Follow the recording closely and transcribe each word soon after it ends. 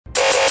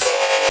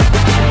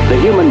The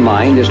human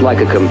mind is like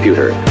a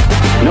computer.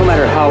 No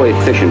matter how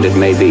efficient it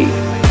may be,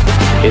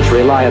 its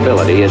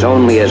reliability is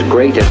only as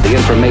great as the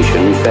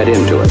information fed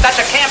into it. That's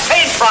a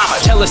campaign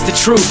promise. Tell us the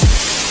truth.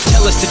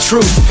 Tell us the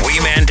truth. We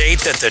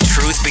mandate that the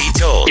truth be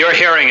told. You're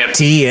hearing it.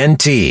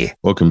 TNT.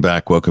 Welcome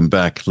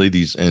back.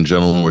 Ladies and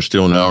gentlemen. We're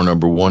still in hour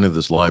number 1 of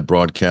this live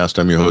broadcast.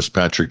 I'm your host,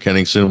 Patrick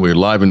Henningsen. We're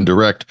live and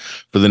direct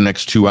for the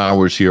next 2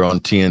 hours here on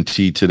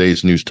TNT,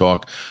 Today's News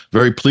Talk.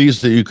 Very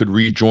pleased that you could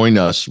rejoin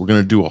us. We're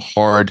going to do a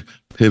hard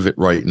pivot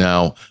right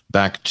now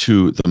back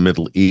to the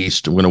Middle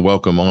East. I'm going to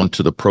welcome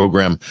onto the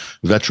program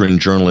veteran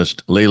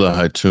journalist Leila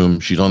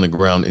Hatoum. She's on the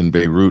ground in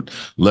Beirut,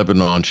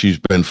 Lebanon. She's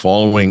been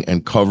following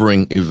and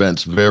covering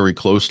events very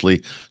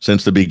closely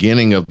since the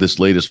beginning of this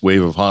latest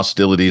wave of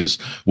hostilities,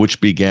 which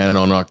began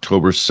on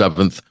October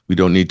 7th. We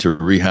don't need to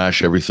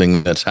rehash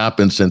everything that's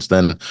happened since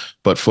then,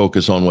 but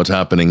focus on what's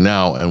happening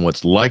now and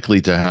what's likely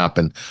to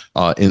happen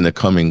in the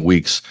coming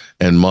weeks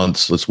and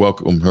months. Let's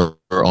welcome her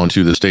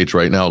onto the stage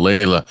right now.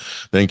 Leila,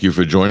 thank you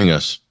for joining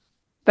us.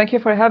 Thank you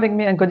for having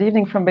me, and good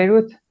evening from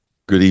Beirut.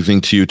 Good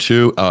evening to you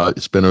too.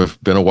 It's been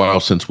a while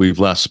since we've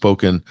last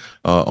spoken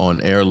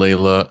on air,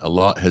 Leila. A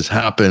lot has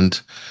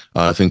happened.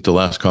 I think the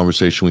last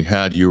conversation we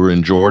had, you were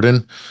in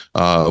Jordan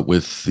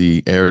with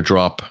the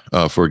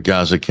airdrop for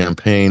Gaza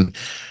campaign.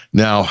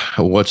 Now,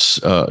 what's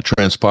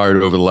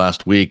transpired over the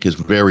last week is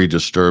very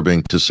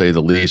disturbing, to say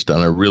the least.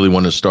 And I really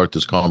want to start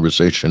this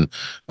conversation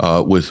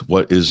with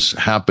what is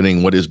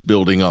happening, what is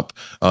building up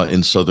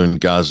in southern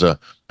Gaza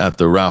at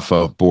the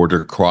Rafah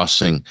border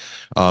crossing.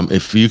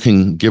 If you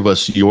can give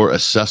us your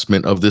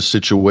assessment of this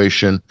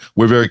situation.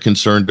 We're very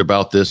concerned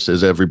about this,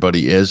 as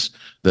everybody is,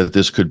 that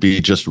this could be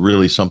just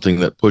really something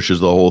that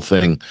pushes the whole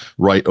thing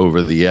right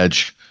over the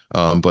edge.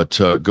 But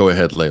go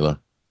ahead, Leila.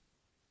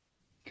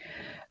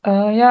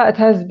 Yeah, it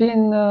has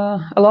been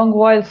a long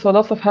while, so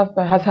lots of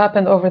has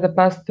happened over the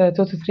past 2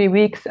 to 3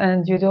 weeks,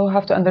 and you do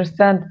have to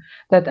understand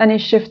that any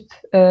shift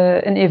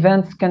in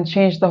events can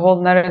change the whole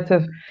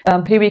narrative.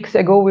 3 weeks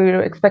ago, we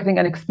were expecting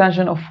an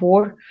expansion of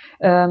war.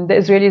 The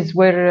Israelis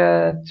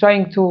were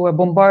trying to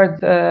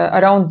bombard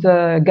around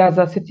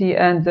Gaza city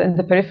and in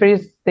the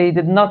peripheries. They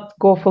did not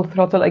go full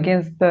throttle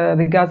against the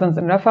Gazans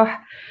in Rafah.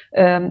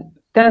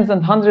 Tens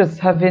and hundreds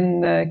have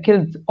been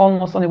killed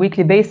almost on a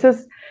weekly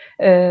basis.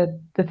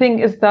 The thing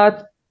is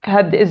that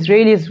had the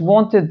Israelis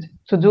wanted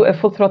to do a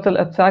full throttle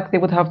attack, they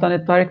would have done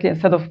it directly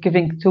instead of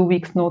giving 2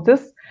 weeks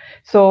notice.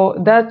 So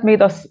that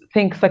made us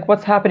think, like,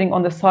 what's happening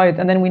on the side?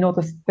 And then we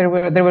noticed there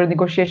were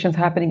negotiations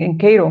happening in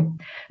Cairo,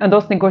 and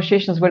those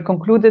negotiations were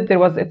concluded. There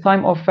was a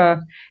time of,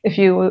 if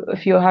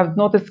you have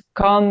noticed,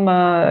 calm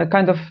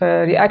kind of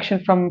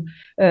reaction from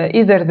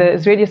either the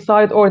Israeli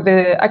side or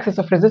the axis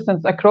of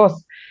resistance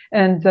across.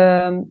 And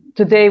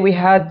today we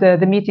had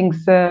the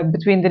meetings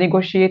between the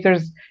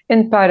negotiators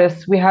in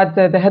Paris. We had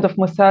the head of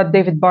Mossad,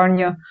 David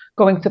Barnea,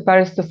 going to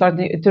Paris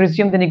to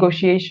resume the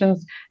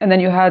negotiations. And then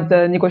you had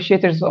the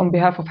negotiators on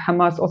behalf of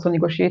Hamas also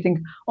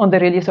negotiating on the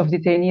release of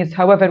detainees.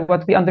 However,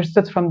 what we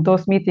understood from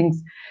those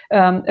meetings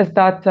is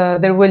that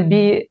there will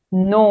be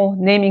no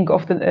naming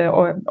of the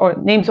or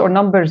names or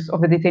numbers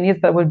of the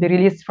detainees that will be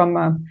released from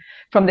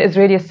the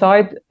Israeli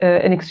side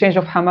in exchange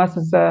of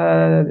Hamas's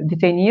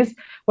detainees.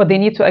 What they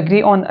need to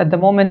agree on at the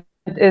moment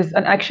is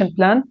an action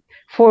plan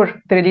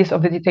for the release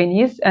of the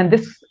detainees. And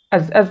this,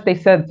 as they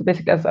said,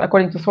 basically,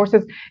 according to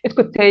sources, it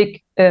could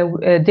take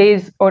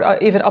days or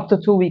even up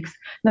to 2 weeks.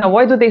 Now,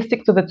 why do they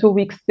stick to the 2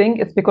 weeks thing?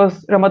 It's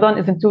because Ramadan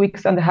is in 2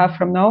 weeks and a half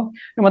from now.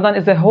 Ramadan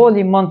is a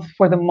holy month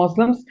for the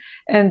Muslims.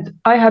 And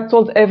I had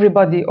told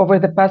everybody over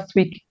the past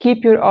week,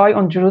 keep your eye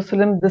on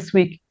Jerusalem this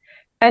week.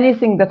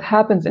 Anything that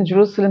happens in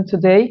Jerusalem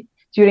today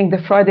during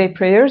the Friday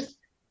prayers,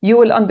 you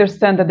will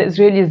understand that the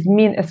Israelis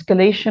mean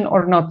escalation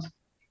or not.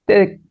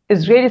 The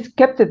Israelis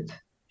kept it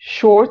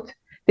short.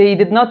 They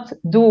did not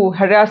do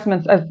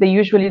harassments as they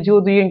usually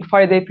do during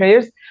Friday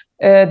prayers.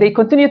 They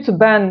continued to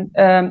ban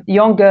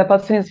young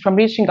Palestinians from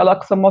reaching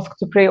Al-Aqsa Mosque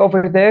to pray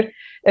over there.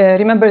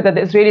 Remember that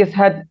the Israelis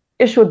had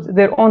issued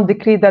their own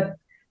decree that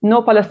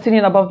no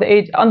Palestinian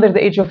under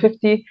the age of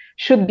 50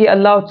 should be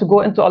allowed to go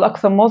into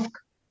Al-Aqsa Mosque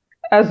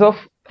as of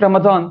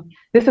Ramadan.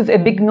 This is a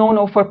big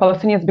no-no for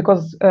Palestinians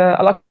because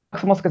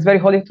Al-Aqsa Mosque is very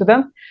holy to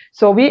them.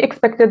 So we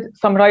expected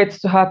some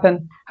riots to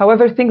happen.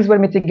 However, things were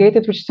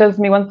mitigated, which tells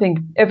me one thing.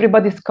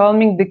 Everybody's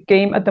calming the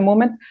game at the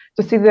moment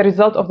to see the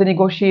result of the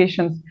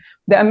negotiations.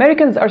 The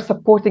Americans are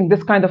supporting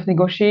this kind of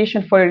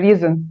negotiation for a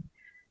reason.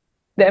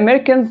 The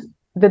Americans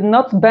did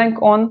not bank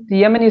on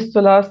the Yemenis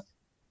to last,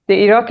 the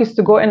Iraqis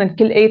to go in and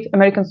kill 8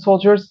 American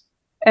soldiers,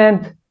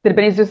 and the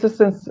Lebanese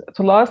resistance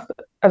to last,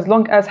 as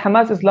long as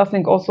Hamas is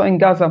lasting also in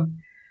Gaza.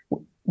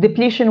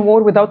 Depletion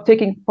war without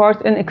taking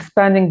part in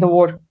expanding the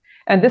war.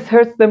 And this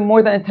hurts them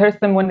more than it hurts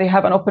them when they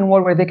have an open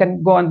war where they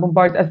can go and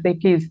bombard as they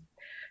please.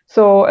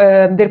 So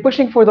they're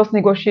pushing for those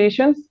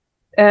negotiations.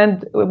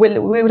 And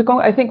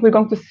I think we're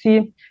going to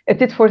see a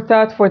tit for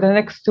tat for the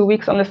next 2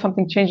 weeks unless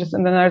something changes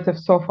in the narrative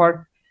so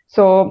far.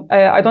 So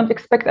I don't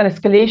expect an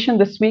escalation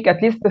this week,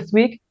 at least this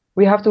week.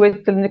 We have to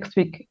wait till next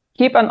week.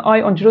 Keep an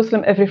eye on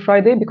Jerusalem every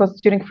Friday,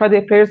 because during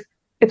Friday prayers,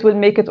 it will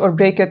make it or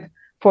break it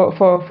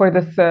for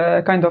this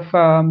kind of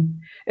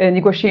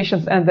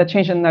negotiations and the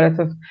change in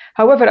narrative.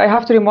 However, I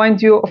have to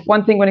remind you of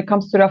one thing when it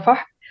comes to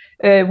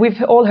Rafah.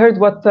 We've all heard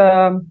what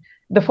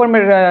the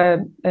former,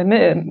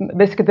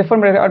 basically the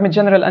former Army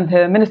General and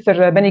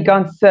Minister Benny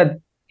Gantz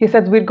said. He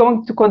said, we're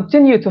going to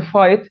continue to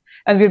fight,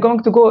 and we're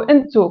going to go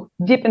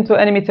deep into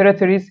enemy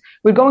territories.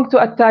 We're going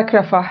to attack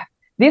Rafah.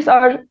 These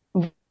are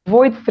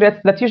void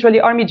threats that usually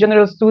army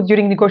generals do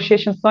during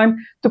negotiations time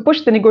to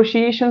push the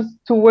negotiations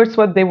towards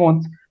what they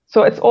want.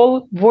 So it's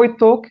all void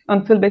talk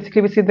until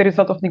basically we see the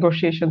result of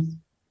negotiations.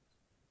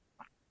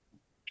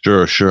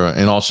 Sure.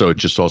 And also, it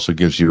just also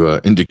gives you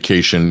an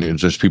indication.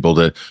 There's people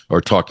that are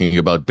talking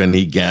about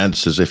Benny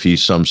Gantz as if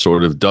he's some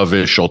sort of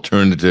dovish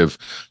alternative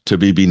to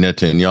Bibi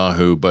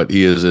Netanyahu, but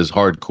he is as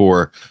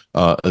hardcore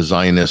a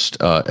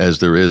Zionist as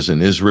there is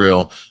in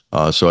Israel.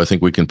 So I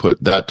think we can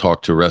put that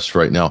talk to rest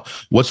right now.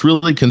 What's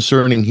really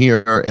concerning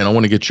here, and I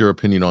want to get your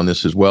opinion on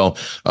this as well,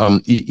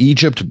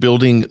 Egypt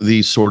building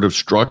these sort of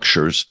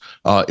structures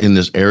in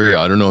this area.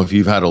 I don't know if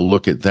you've had a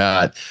look at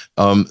that.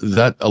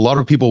 That a lot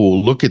of people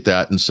will look at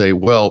that and say,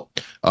 well,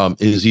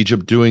 is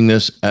Egypt doing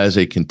this as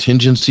a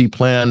contingency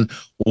plan,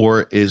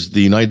 or is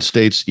the United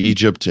States,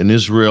 Egypt, and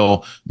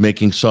Israel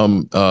making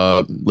some,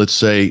 let's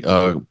say,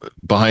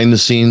 behind the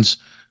scenes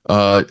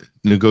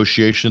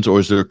negotiations, or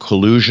is there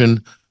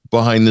collusion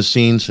behind the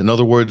scenes? In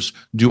other words,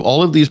 do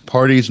all of these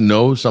parties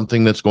know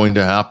something that's going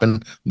to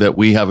happen that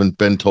we haven't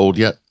been told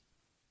yet?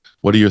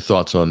 What are your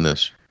thoughts on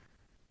this?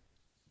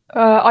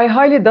 I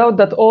highly doubt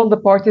that all the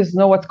parties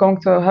know what's going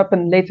to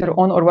happen later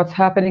on or what's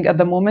happening at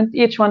the moment.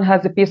 Each one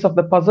has a piece of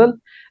the puzzle.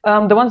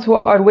 The ones who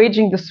are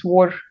waging this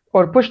war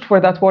or pushed for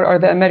that war are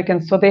the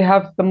Americans, so they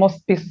have the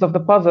most pieces of the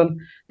puzzle.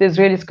 The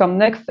Israelis come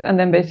next, and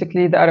then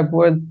basically the Arab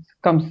world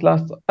comes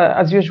last,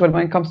 as usual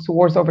when it comes to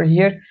wars over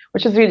here,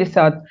 which is really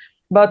sad.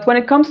 But when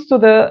it comes to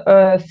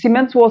the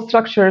cement wall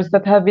structures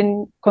that have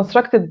been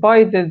constructed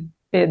by the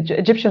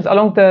Egyptians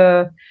along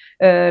the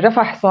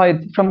Rafah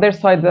side, from their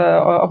side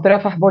of the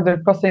Rafah border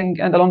crossing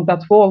and along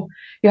that wall,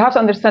 you have to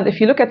understand,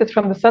 if you look at it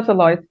from the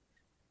satellite,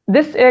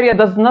 this area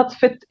does not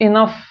fit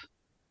enough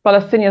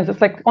Palestinians.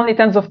 It's like only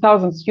tens of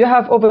thousands. You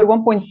have over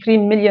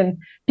 1.3 million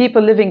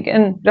people living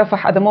in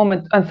Rafah at the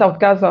moment and South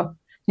Gaza.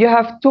 You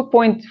have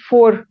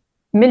 2.4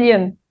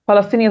 million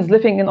Palestinians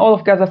living in all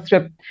of Gaza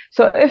Strip.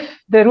 So if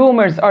the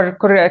rumors are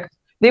correct,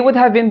 they would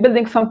have been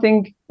building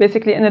something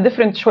basically in a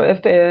different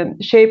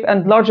shape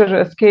and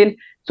larger scale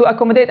to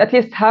accommodate at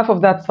least half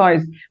of that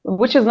size,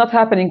 which is not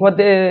happening. What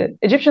the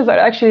Egyptians are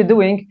actually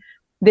doing,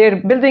 they're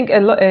building a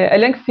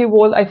lengthy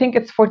wall. I think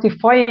it's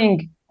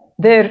fortifying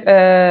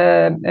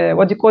their,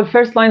 what you call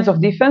first lines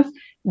of defense.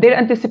 They're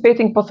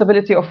anticipating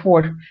possibility of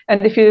war.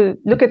 And if you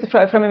look at it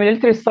from a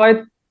military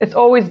side, it's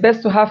always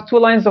best to have two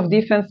lines of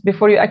defense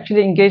before you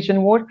actually engage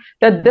in war.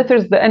 That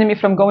deters the enemy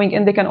from going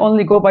in. They can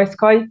only go by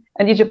sky,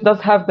 and Egypt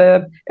does have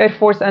the air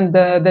force and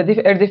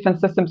the air defense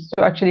systems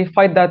to actually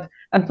fight that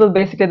until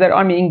basically their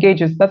army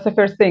engages. That's the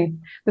first thing.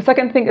 The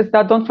second thing is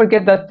that don't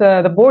forget that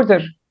the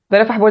border, the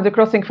Rafah border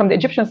crossing from the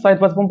Egyptian side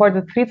was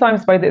bombarded 3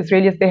 times by the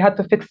Israelis. They had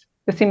to fix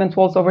the cement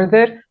walls over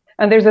there.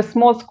 And there's a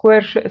small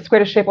square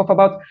shape of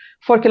about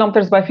 4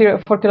 kilometers by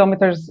 4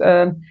 kilometers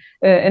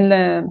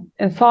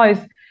in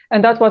size.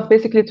 And that was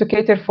basically to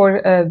cater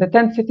for the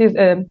 10 cities.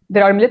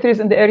 There are militaries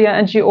in the area,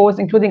 NGOs,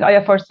 including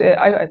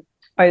the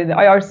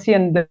IRC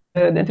and the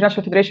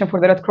International Federation for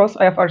the Red Cross,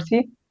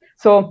 IFRC.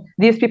 So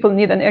these people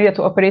need an area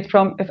to operate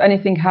from if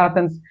anything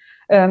happens.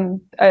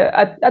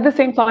 At the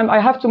same time, I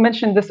have to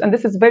mention this, and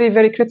this is very,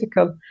 very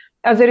critical.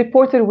 As a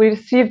reporter, we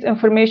received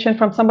information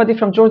from somebody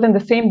from Jordan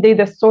the same day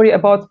the story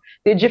about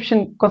the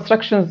Egyptian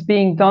constructions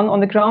being done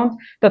on the ground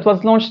that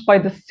was launched by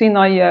the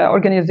Sinai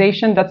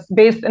organization that's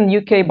based in the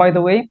UK, by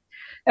the way.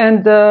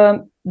 And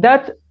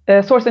that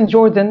source in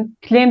Jordan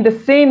claimed the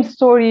same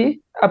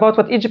story about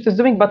what Egypt is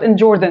doing, but in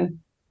Jordan.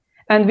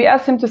 And we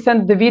asked him to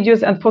send the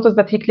videos and photos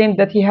that he claimed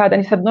that he had.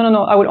 And he said,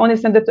 no, I will only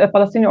send it to a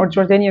Palestinian or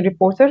Jordanian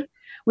reporter.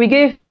 We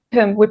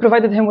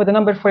provided him with a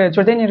number for a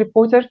Jordanian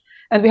reporter,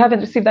 and we haven't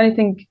received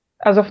anything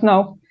as of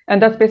now.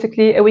 And that's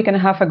basically a week and a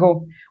half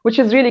ago, which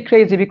is really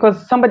crazy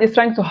because somebody is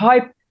trying to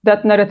hype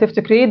that narrative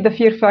to create the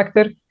fear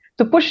factor,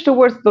 to push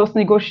towards those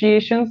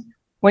negotiations.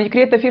 When you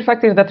create the fear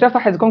factor that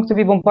Rafah is going to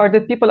be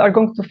bombarded, people are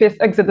going to face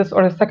exodus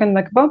or a second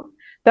Nakba,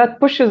 that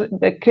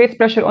creates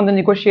pressure on the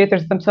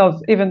negotiators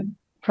themselves, even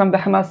from the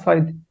Hamas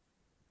side.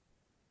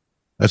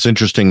 That's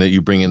interesting that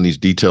you bring in these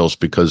details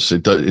because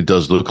it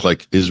does look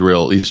like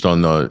Israel, at least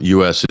on the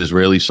U.S.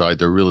 Israeli side,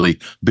 they're really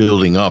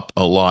building up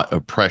a lot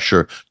of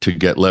pressure to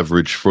get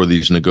leverage for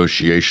these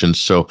negotiations.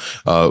 So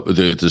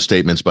the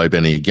statements by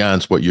Benny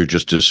Gantz, what you're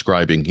just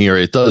describing here,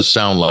 it does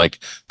sound like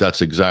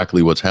that's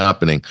exactly what's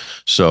happening.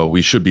 So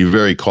we should be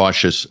very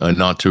cautious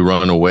not to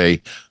run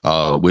away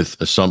with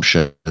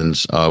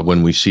assumptions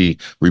when we see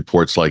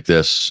reports like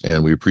this.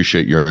 And we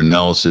appreciate your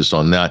analysis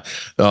on that.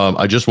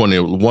 I just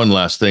wanted one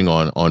last thing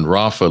on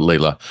Rafah.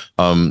 Leila,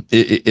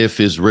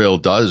 if Israel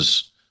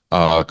does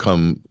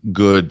come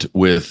good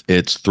with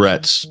its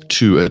threats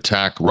to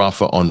attack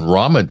Rafah on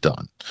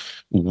Ramadan,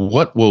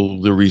 what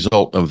will the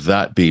result of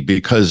that be?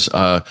 Because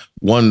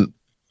one,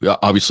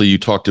 obviously, you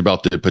talked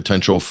about the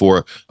potential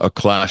for a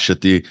clash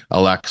at the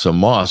Al-Aqsa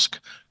Mosque,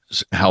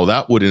 how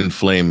that would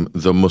inflame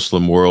the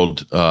Muslim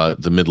world,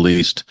 the Middle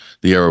East,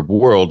 the Arab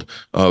world,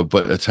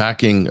 but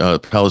attacking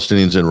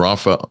Palestinians in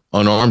Rafah,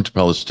 unarmed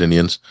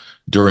Palestinians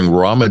during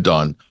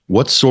Ramadan.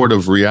 What sort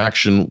of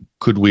reaction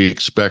could we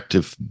expect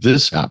if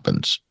this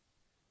happens?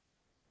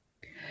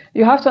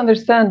 You have to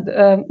understand,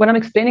 when I'm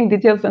explaining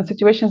details and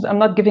situations, I'm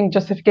not giving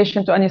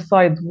justification to any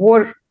side.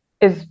 War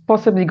is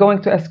possibly going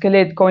to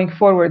escalate going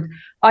forward.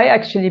 I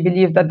actually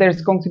believe that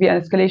there's going to be an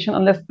escalation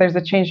unless there's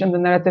a change in the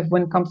narrative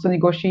when it comes to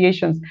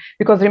negotiations.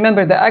 Because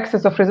remember, the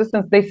axis of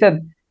resistance, they said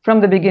from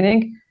the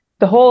beginning,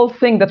 the whole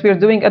thing that we're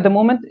doing at the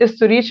moment is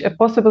to reach a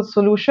possible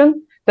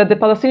solution that the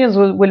Palestinians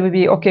will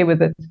be okay with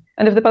it.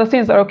 And if the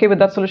Palestinians are okay with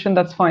that solution,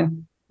 that's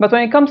fine. But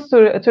when it comes to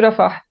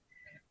Rafah,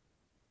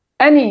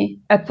 any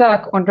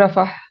attack on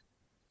Rafah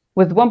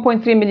with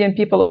 1.3 million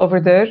people over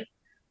there,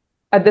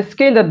 at the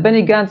scale that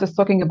Benny Gantz is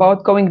talking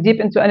about, going deep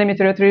into enemy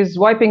territories,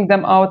 wiping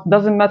them out,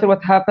 doesn't matter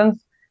what happens,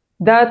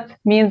 that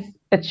means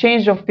a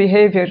change of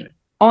behavior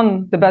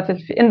on the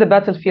battlefield, in the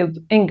battlefield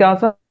in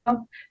Gaza,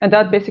 and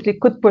that basically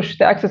could push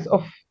the axis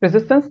of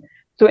resistance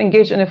to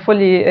engage in a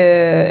fully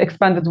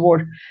expanded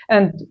war.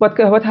 And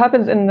what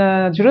happens in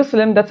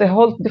Jerusalem, that's a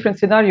whole different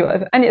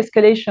scenario. Any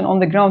escalation on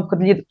the ground could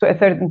lead to a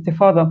third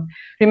intifada.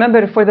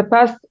 Remember, for the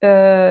past,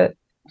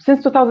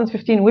 since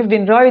 2015, we've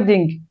been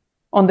riding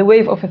on the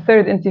wave of a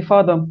third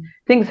intifada.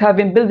 Things have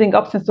been building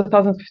up since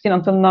 2015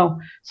 until now.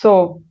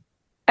 So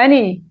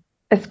any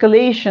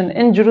escalation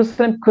in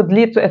Jerusalem could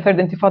lead to a third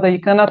intifada. You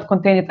cannot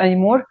contain it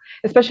anymore,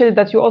 especially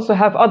that you also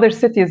have other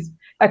cities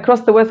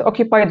across the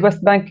occupied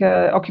West Bank,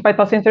 occupied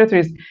Palestinian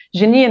territories.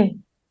 Jenin,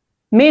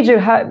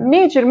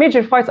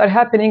 major fights are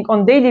happening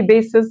on daily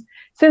basis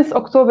since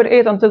October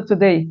 8th until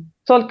today.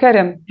 Tul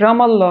Karem,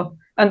 Ramallah,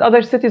 and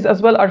other cities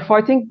as well are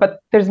fighting, but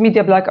there's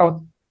media blackout.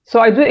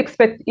 So I do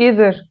expect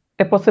either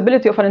a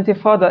possibility of an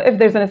intifada if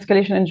there's an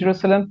escalation in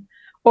Jerusalem,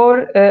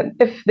 or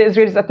if the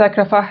Israelis attack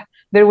Rafah,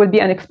 there will be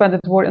an expanded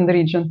war in the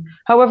region.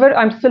 However,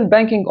 I'm still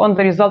banking on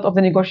the result of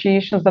the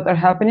negotiations that are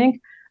happening.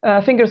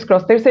 Fingers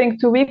crossed. They're saying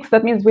 2 weeks.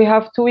 That means we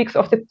have 2 weeks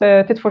of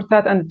tit for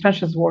tat and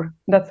trenches war.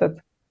 That's it.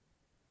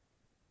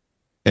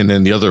 And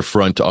then the other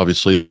front,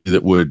 obviously,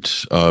 that would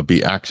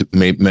be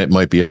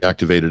might be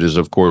activated is,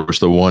 of course,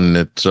 the one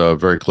that's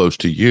very close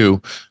to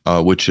you,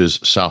 which is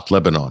South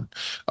Lebanon.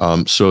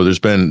 So there's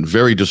been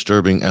very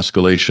disturbing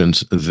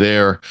escalations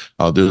there.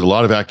 There's a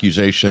lot of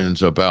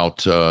accusations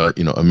about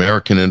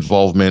American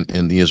involvement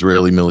in the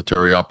Israeli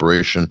military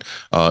operation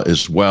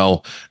as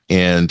well,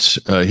 and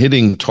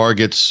hitting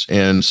targets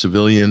and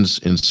civilians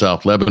in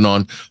South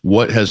Lebanon.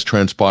 What has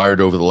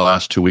transpired over the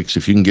last 2 weeks?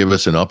 If you can give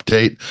us an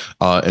update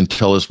and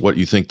tell us what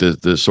you think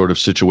the sort of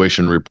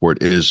situation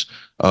report is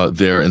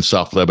there in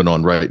South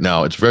Lebanon right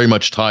now. It's very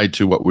much tied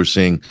to what we're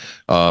seeing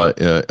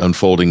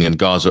unfolding in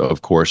Gaza,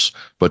 of course.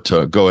 But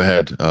go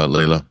ahead,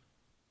 Leila.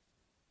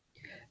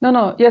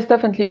 No, yes,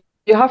 definitely.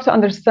 You have to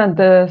understand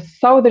the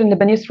southern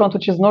Lebanese front,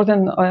 which is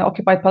northern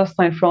occupied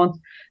Palestine front.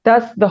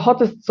 That's the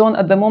hottest zone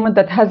at the moment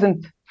that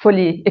hasn't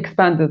fully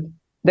expanded.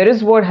 There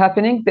is war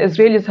happening. The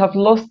Israelis have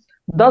lost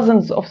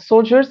dozens of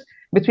soldiers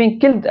between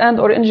killed and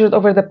or injured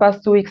over the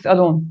past 2 weeks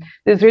alone.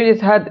 The Israelis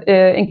had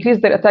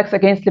increased their attacks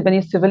against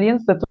Lebanese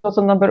civilians. The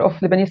total number of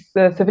Lebanese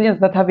civilians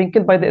that have been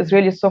killed by the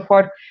Israelis so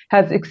far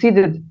has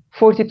exceeded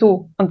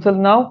 42 until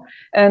now.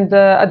 And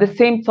at the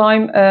same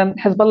time,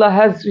 Hezbollah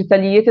has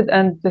retaliated,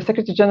 and the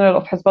Secretary General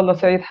of Hezbollah,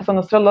 Sayyid Hassan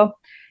Nasrallah,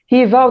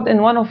 he vowed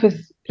in one of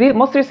his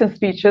most recent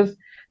speeches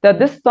that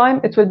this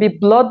time it will be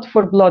blood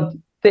for blood.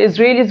 The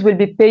Israelis will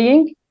be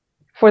paying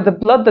for the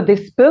blood that they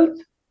spilled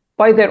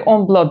by their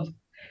own blood.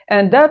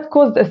 And that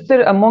caused a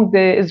stir among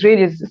the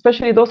Israelis,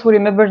 especially those who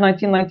remember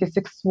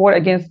 1996 war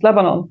against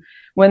Lebanon,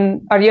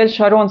 when Ariel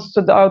Sharon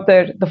stood out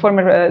there, the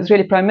former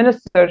Israeli prime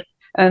minister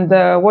and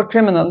war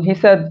criminal. He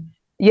said,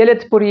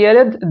 Yeled pour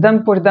Yeled,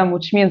 dam pour dam,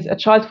 which means a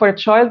child for a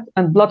child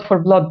and blood for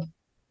blood.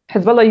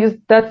 Hezbollah used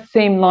that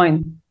same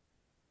line.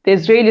 The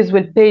Israelis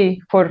will pay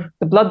for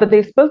the blood that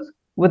they spilled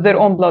with their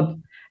own blood.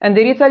 And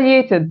they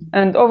retaliated.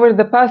 And over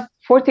the past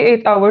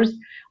 48 hours,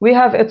 we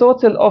have a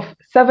total of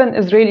 7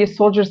 Israeli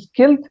soldiers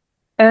killed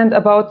and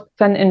about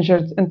 10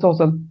 injured in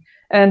total.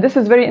 And this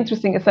is very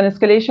interesting. It's an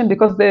escalation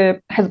because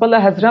the Hezbollah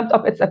has ramped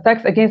up its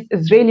attacks against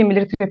Israeli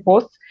military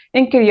posts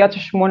in Kiryat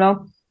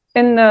Shmona,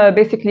 in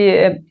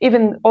basically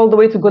even all the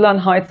way to Golan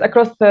Heights,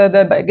 across the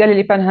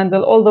Galilee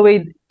Panhandle, all the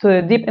way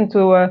to deep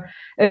into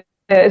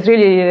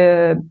Israeli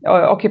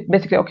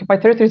basically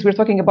occupied territories. We're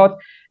talking about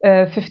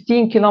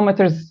 15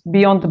 kilometers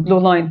beyond the blue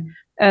line.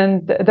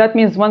 And that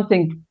means one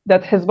thing,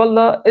 that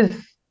Hezbollah is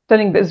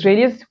telling the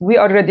Israelis, we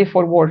are ready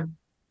for war.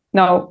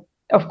 Now,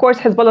 of course,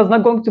 Hezbollah is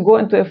not going to go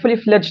into a fully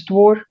fledged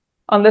war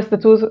unless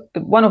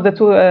one of the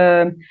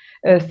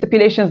two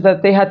stipulations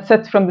that they had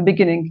set from the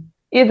beginning.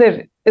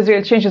 Either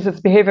Israel changes its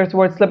behavior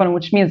towards Lebanon,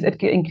 which means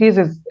it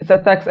increases its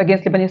attacks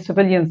against Lebanese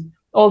civilians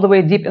all the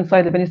way deep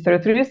inside Lebanese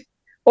territories,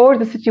 or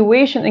the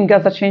situation in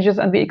Gaza changes,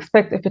 and we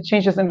expect if it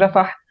changes in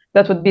Rafah,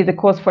 that would be the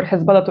cause for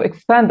Hezbollah to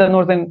expand the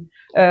northern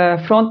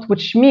front,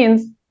 which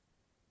means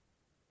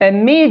a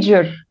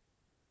major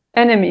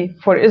enemy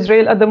for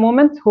Israel at the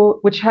moment,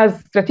 which has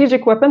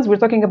strategic weapons. We're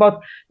talking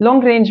about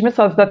long-range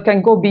missiles that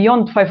can go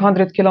beyond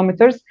 500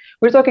 kilometers.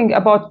 We're talking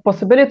about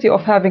possibility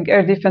of having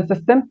air defense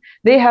system.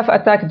 They have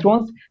attack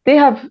drones. They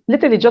have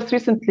literally just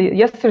recently,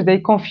 yesterday,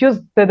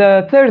 confused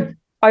the third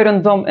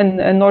Iron Dome on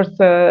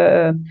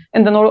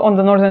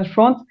the northern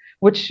front,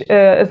 which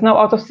is now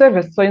out of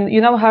service. So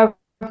you now have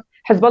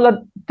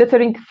Hezbollah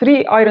deterring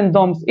 3 Iron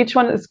Domes. Each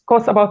one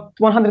costs about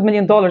 $100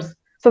 million.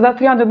 So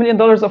that's $300 million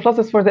of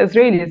losses for the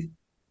Israelis.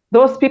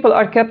 Those people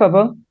are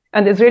capable,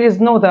 and the Israelis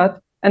know that,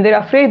 and they're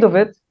afraid of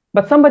it,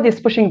 but somebody is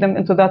pushing them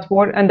into that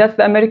war, and that's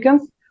the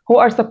Americans who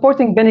are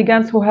supporting Benny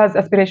Gantz, who has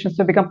aspirations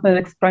to become the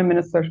next prime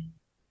minister.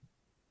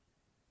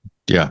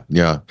 Yeah,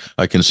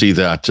 I can see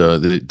that.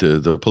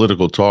 The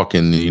political talk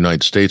in the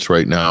United States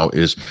right now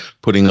is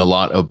putting a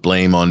lot of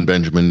blame on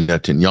Benjamin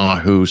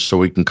Netanyahu, so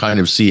we can kind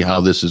of see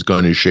how this is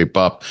going to shape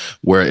up,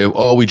 where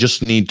we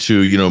just need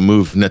to,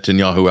 move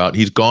Netanyahu out.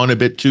 He's gone a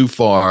bit too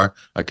far.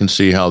 I can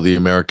see how the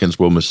Americans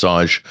will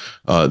massage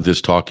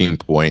this talking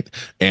point,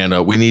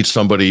 and we need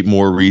somebody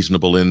more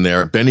reasonable in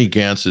there. Benny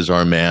Gantz is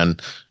our man,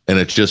 and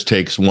it just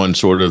takes one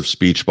sort of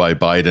speech by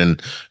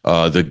Biden,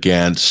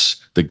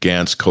 the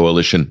Gantz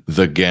coalition,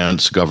 the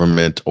Gantz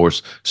government, or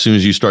as soon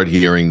as you start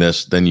hearing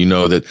this, then you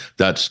know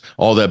that's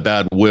all that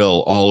bad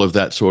will, all of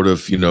that sort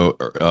of,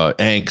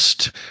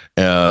 angst,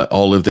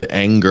 all of the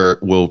anger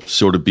will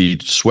sort of be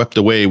swept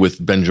away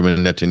with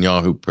Benjamin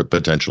Netanyahu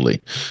potentially.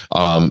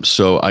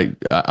 So I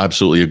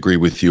absolutely agree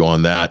with you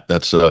on that.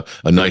 That's a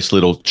nice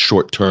little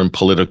short-term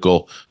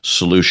political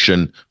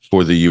solution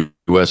for the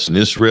U.S. and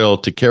Israel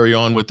to carry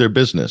on with their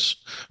business,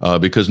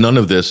 because none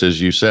of this, as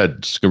you said,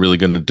 is really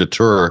going to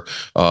deter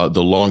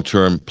the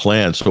long-term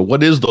plan. So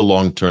what is the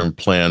long-term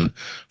plan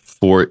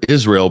for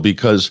Israel?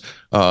 Because,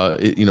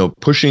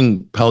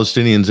 pushing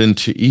Palestinians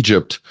into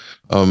Egypt,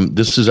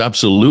 this is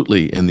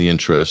absolutely in the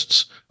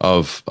interests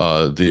of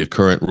the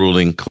current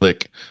ruling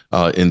clique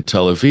in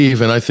Tel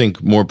Aviv. And I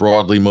think more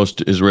broadly, most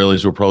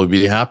Israelis will probably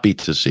be happy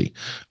to see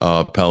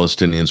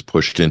Palestinians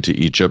pushed into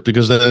Egypt,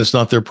 because then it's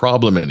not their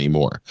problem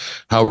anymore.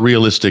 How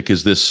realistic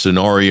is this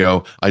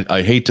scenario?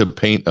 I hate to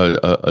paint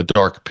a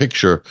dark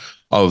picture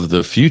of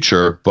the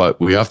future, but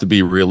we have to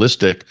be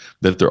realistic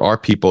that there are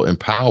people in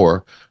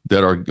power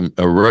that are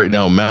right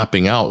now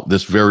mapping out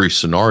this very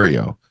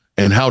scenario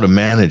and how to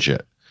manage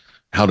it,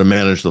 how to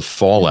manage the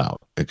fallout,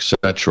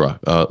 etc.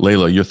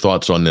 Leila, your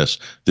thoughts on this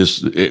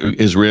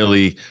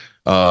Israeli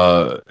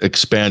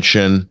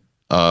expansion,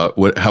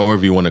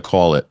 however you want to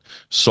call it,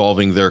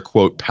 solving their,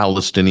 quote,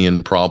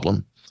 Palestinian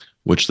problem,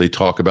 which they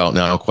talk about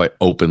now quite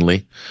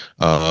openly,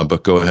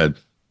 but go ahead.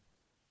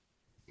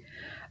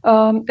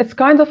 It's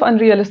kind of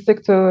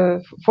unrealistic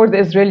for the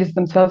Israelis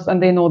themselves,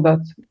 and they know that.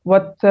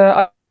 What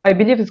I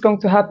believe is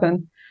going to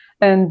happen,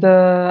 and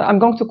I'm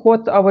going to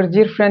quote our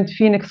dear friend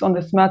Phoenix on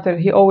this matter.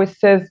 He always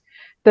says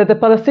that the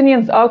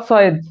Palestinians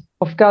outside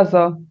of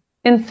Gaza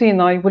in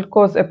Sinai will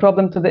cause a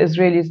problem to the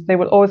Israelis. They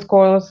will always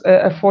cause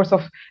a force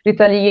of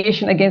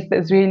retaliation against the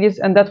Israelis,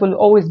 and that will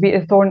always be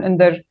a thorn in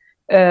their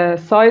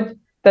side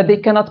that they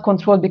cannot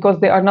control because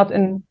they are not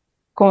in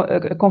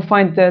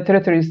confined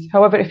territories.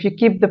 However, if you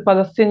keep the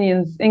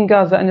Palestinians in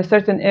Gaza in a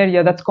certain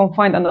area that's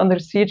confined and under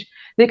siege,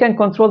 they can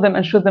control them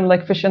and shoot them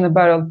like fish in a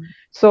barrel.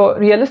 So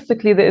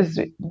realistically,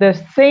 the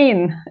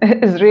sane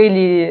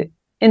Israeli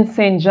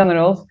insane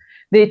generals,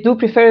 they do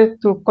prefer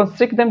to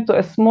constrict them to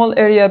a small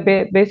area,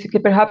 basically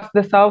perhaps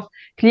the south,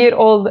 clear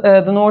all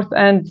the north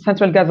and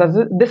central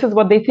Gaza. This is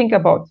what they think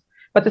about.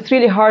 But it's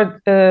really hard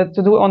to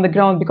do on the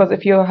ground, because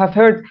if you have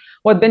heard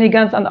what Benny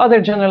Gantz and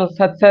other generals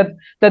had said,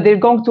 that they're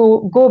going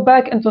to go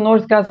back into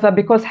North Gaza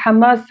because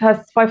Hamas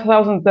has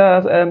 5,000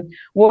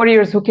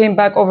 warriors who came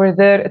back over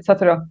there,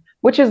 etc.,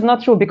 which is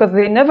not true, because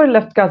they never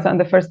left Gaza in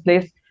the first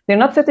place. They're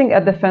not sitting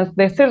at the fence.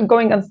 They're still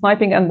going and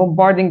sniping and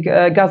bombarding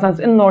Gazans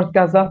in North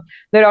Gaza.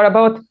 There are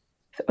about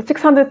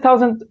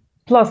 600,000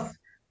 plus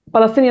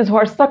Palestinians who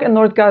are stuck in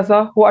North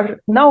Gaza, who are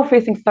now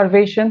facing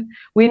starvation.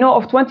 We know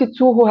of 22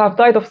 who have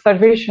died of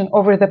starvation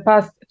over the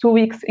past 2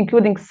 weeks,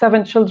 including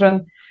 7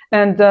 children.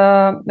 And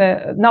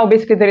now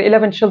basically there are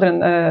 11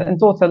 children in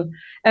total.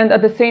 And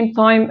at the same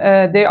time,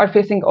 they are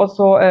facing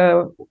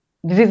also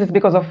diseases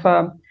because of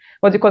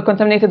what you call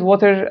contaminated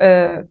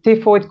water,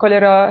 typhoid,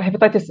 cholera,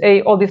 hepatitis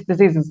A, all these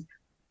diseases.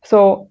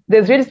 So the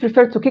Israelis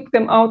prefer to kick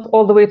them out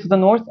all the way to the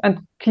north and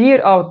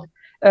clear out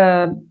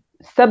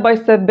step by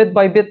step, bit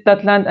by bit,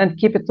 that land and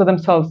keep it to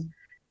themselves.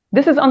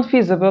 This is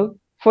unfeasible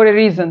for a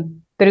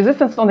reason. The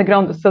resistance on the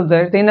ground is still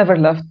there. They never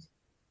left.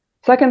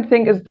 Second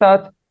thing is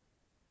that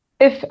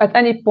if at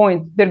any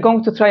point they're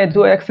going to try and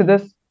do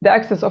exodus, the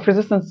axis of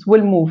resistance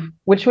will move,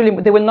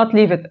 they will not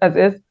leave it as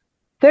is.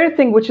 Third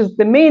thing, which is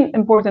the main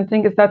important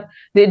thing, is that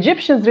the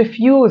Egyptians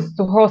refuse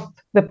to host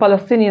the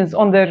Palestinians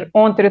on their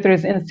own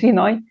territories in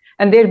Sinai,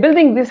 and they're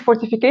building these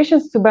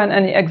fortifications to ban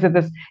any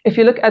exodus. If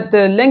you look at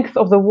the length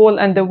of the wall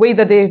and the way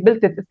that they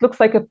built it, it looks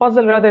like a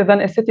puzzle rather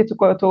than a city to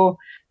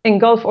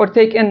engulf or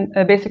take in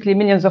basically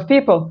millions of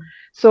people.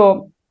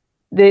 So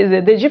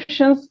the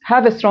Egyptians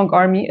have a strong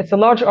army. It's a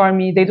large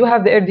army. They do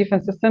have the air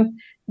defense system.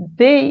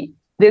 The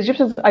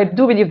Egyptians, I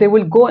do believe, they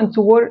will go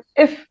into war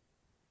if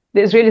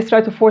the Israelis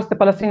try to force the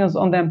Palestinians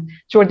on them.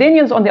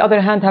 Jordanians, on the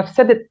other hand, have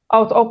said it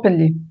out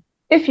openly.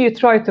 If you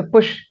try to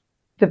push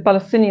the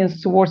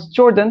Palestinians towards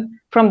Jordan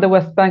from the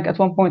West Bank at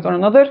one point or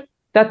another,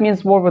 that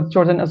means war with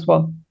Jordan as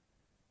well.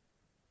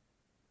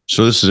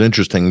 So this is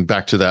interesting.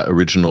 Back to that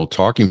original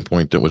talking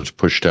point that was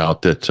pushed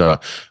out, that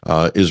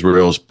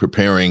Israel's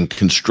preparing,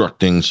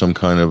 constructing some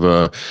kind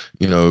of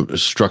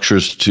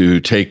structures to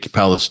take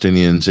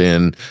Palestinians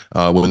in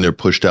when they're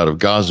pushed out of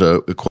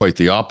Gaza. Quite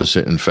the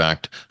opposite, in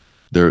fact.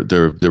 They're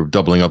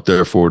doubling up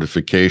their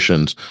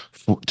fortifications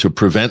to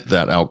prevent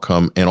that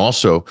outcome, and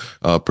also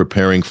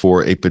preparing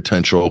for a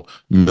potential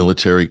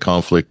military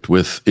conflict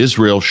with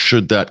Israel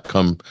should that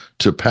come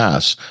to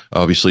pass.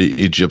 Obviously,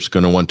 Egypt's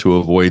going to want to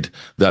avoid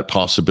that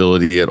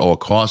possibility at all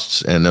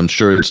costs, and I'm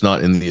sure it's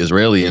not in the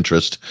Israeli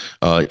interest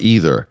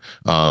either,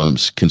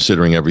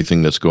 considering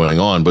everything that's going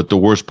on. But the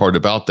worst part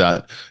about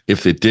that,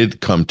 if it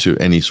did come to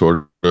any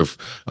sort of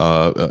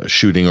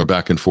shooting or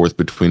back and forth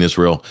between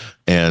Israel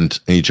and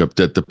Egypt,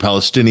 that the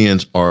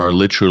Palestinians are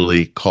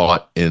literally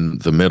caught in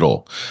the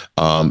middle.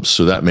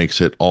 So that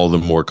makes it all the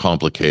more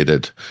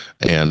complicated,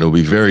 and it'll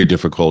be very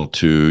difficult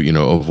to,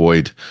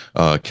 avoid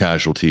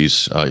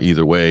casualties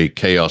either way.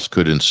 Chaos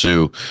could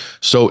ensue.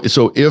 So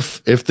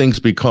if things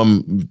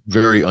become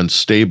very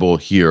unstable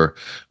here,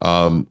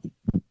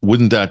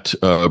 wouldn't that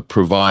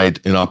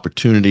provide an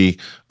opportunity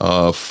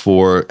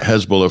for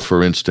Hezbollah,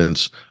 for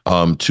instance,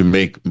 to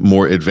make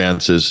more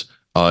advances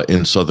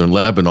in southern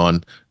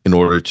Lebanon in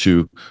order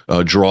to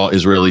draw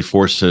Israeli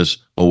forces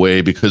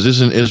away? Because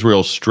isn't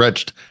Israel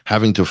stretched,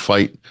 having to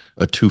fight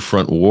a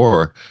two-front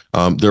war?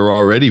 They're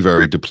already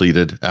very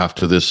depleted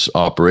after this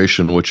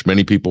operation, which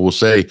many people will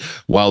say,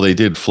 while they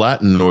did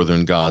flatten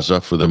northern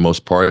Gaza for the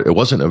most part, it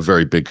wasn't a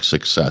very big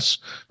success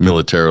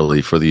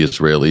militarily for the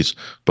Israelis,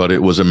 but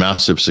it was a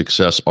massive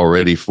success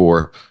already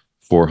for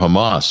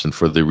Hamas and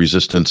for the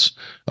resistance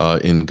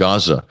in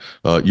Gaza.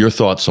 Your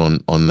thoughts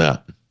on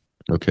that?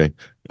 Okay.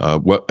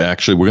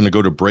 Actually, we're going to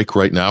go to break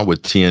right now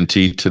with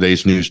TNT,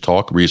 Today's News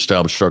Talk,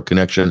 reestablish our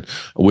connection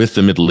with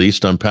the Middle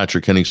East. I'm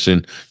Patrick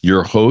Henningsen,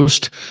 your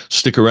host.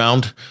 Stick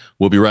around.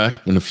 We'll be back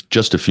in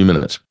just a few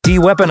minutes.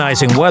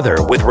 De-weaponizing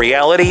weather with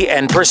reality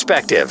and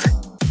perspective.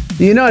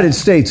 The United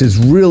States has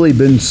really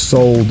been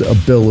sold a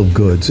bill of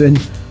goods,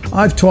 and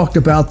I've talked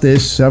about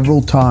this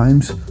several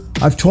times.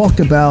 I've talked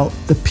about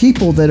the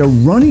people that are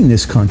running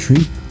this country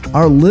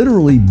are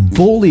literally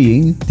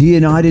bullying the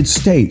United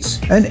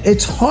States. And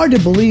it's hard to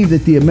believe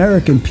that the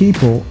American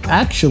people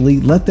actually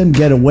let them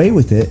get away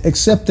with it,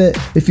 except that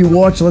if you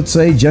watch, let's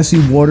say,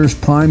 Jesse Waters'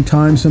 Prime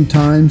Time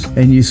sometimes,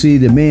 and you see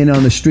the man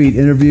on the street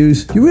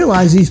interviews, you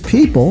realize these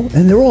people,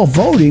 and they're all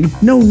voting,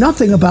 know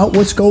nothing about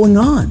what's going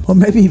on, or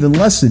maybe even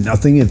less than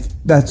nothing if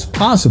that's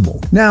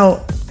possible.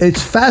 Now,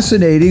 it's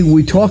fascinating.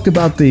 We talked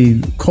about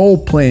the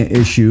coal plant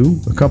issue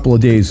a couple of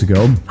days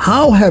ago.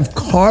 How have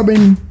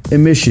carbon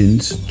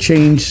emissions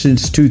changed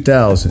since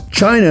 2000?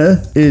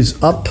 China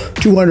is up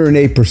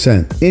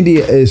 208%.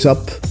 India is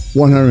up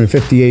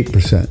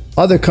 158%.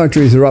 Other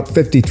countries are up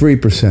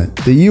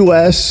 53%. The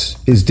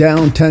US is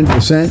down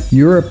 10%.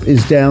 Europe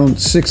is down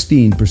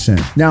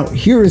 16%. Now,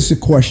 here is the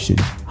question.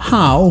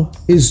 How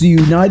is the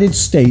United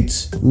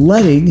States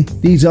letting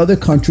these other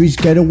countries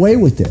get away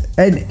with it?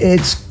 And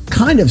it's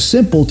kind of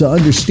simple to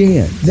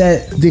understand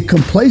that the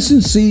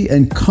complacency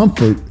and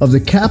comfort of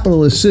the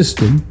capitalist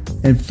system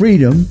and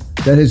freedom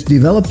that has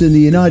developed in the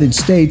United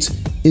States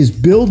is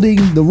building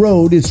the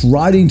road it's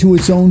riding to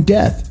its own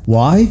death.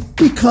 Why?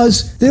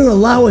 Because they're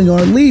allowing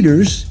our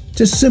leaders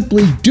to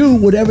simply do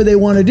whatever they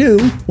want to do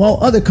while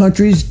other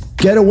countries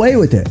get away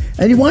with it.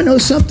 And you want to know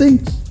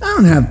something? I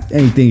don't have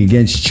anything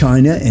against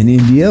China and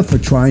India for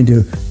trying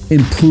to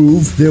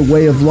improve their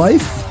way of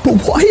life.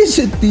 But why is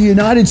it the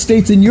United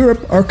States and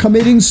Europe are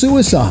committing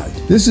suicide?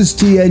 This is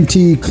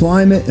TNT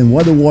climate and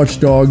weather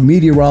watchdog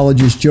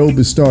meteorologist Joe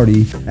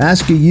Bastardi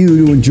asking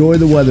you to enjoy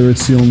the weather.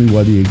 It's the only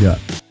weather you got.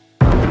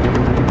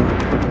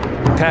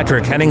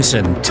 Patrick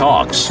Henningsen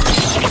talks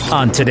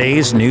on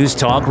Today's News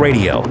Talk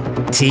Radio,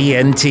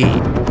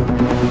 TNT.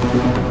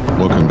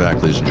 Welcome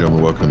back, ladies and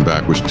gentlemen. Welcome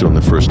back. We're still in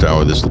the first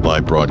hour of this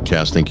live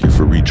broadcast. Thank you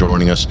for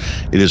rejoining us.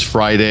 It is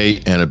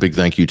Friday, and a big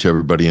thank you to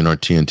everybody in our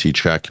TNT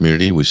chat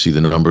community. We see the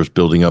numbers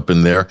building up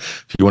in there.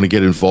 If you want to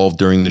get involved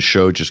during the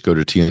show, just go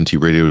to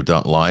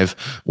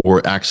tntradio.live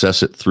or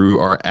access it through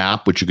our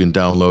app, which you can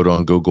download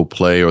on Google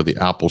Play or the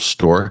Apple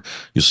Store.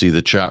 You'll see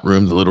the chat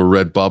room, the little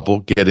red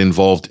bubble. Get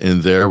involved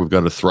in there. We've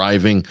got a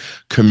thriving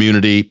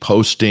community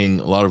posting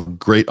a lot of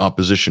great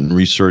opposition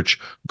research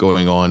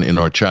going on in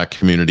our chat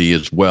community,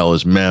 as well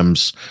as memes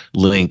memes,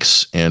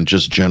 links, and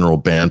just general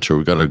banter.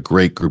 We've got a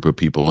great group of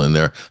people in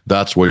there.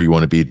 That's where you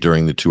want to be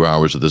during the 2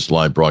 hours of this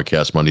live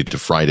broadcast, Monday to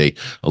Friday,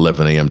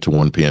 11 a.m. to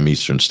 1 p.m.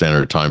 Eastern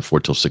Standard Time, 4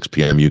 till 6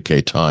 p.m.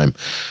 UK time.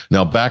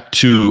 Now back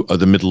to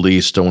the Middle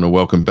East. I want to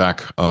welcome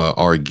back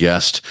our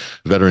guest,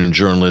 veteran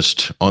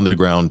journalist on the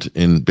ground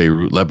in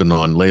Beirut,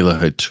 Lebanon. Leila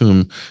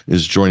Hatoum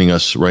is joining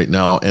us right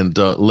now. And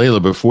Leila,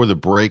 before the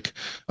break,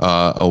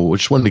 I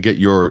just wanted to get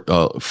your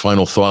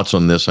final thoughts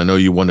on this. I know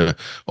you want to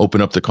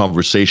open up the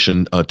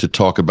conversation to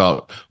talk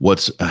about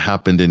what's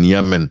happened in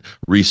Yemen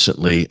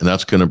recently, and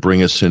that's going to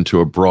bring us into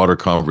a broader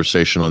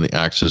conversation on the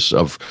axis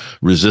of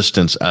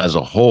resistance as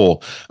a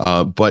whole.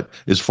 But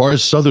as far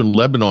as southern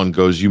Lebanon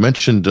goes, you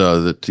mentioned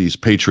that these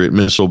Patriot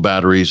missile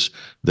batteries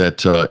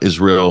that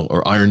Israel,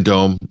 or Iron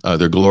Dome,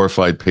 they're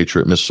glorified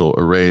Patriot missile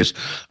arrays,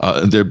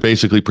 they're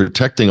basically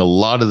protecting a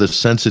lot of the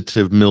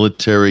sensitive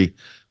military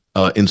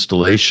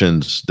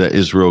installations that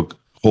Israel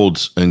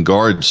holds and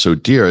guards so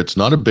dear. It's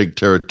not a big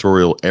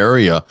territorial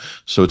area,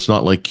 so it's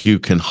not like you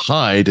can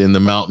hide in the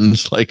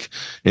mountains like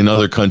in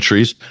other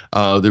countries.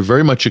 They're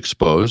very much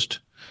exposed,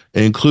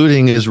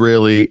 including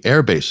Israeli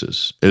air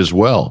bases as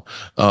well.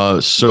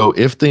 So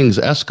if things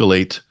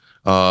escalate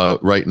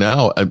right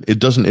now,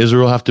 doesn't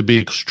Israel have to be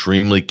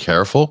extremely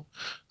careful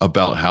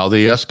about how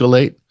they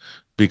escalate?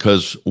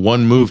 Because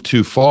one move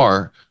too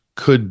far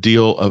could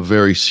deal a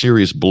very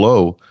serious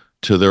blow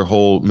to their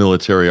whole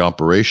military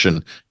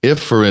operation. If,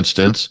 for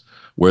instance,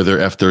 where their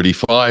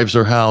F-35s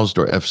are housed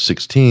or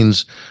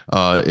F-16s,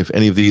 if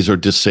any of these are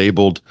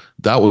disabled,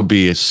 that would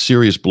be a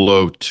serious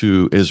blow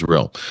to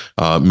Israel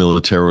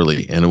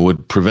militarily, and it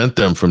would prevent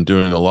them from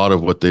doing a lot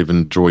of what they've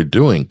enjoyed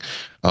doing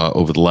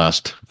over the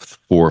last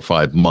 4 or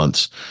 5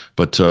 months.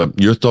 But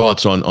your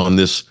thoughts on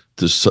this,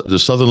 the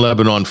southern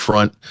Lebanon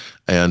front,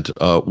 and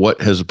what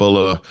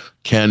Hezbollah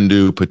can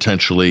do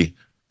potentially,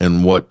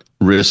 and what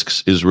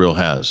risks Israel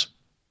has?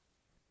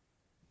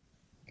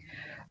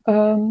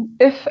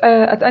 If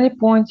at any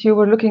point you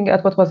were looking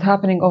at what was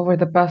happening over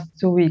the past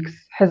 2 weeks,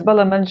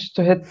 Hezbollah managed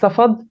to hit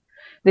Safad.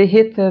 They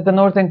hit the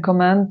northern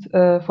command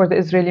for the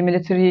Israeli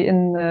military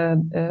in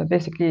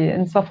basically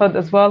in Safad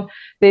as well.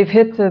 They've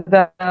hit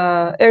the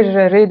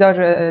air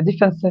radar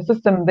defense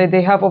system that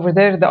they have over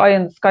there, the eye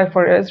in the sky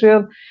for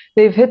Israel.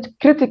 They've hit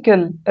critical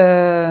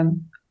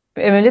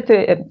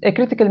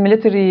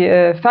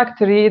military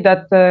factory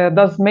that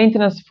does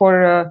maintenance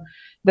for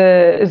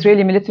the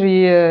Israeli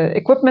military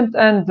equipment,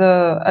 and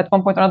at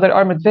one point or another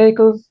armored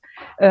vehicles.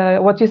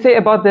 What you say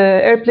about the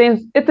airplanes,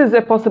 it is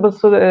a possible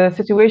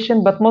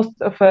situation, but most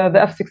of the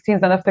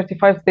F-16s and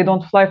F-35s, they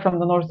don't fly from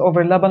the north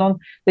over Lebanon.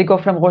 They go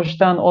from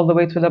Rojdan all the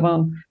way to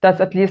Lebanon. That's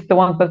at least the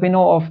ones that we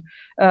know of.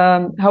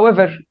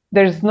 However,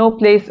 there's no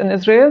place in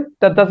Israel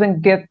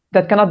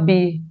that cannot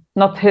be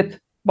not hit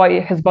by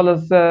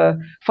Hezbollah's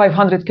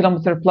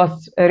 500-kilometer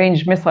plus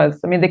range missiles.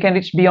 I mean, they can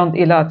reach beyond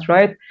Eilat,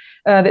 right?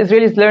 The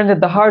Israelis learned it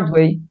the hard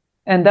way,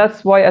 and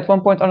that's why at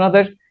one point or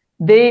another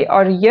they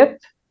are yet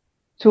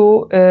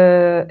to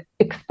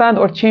expand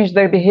or change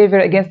their behavior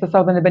against the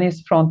southern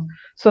Lebanese front.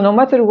 So no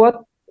matter what,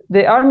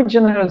 the army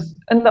generals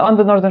on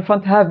the northern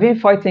front have been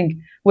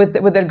fighting with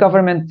their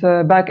government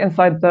back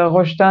inside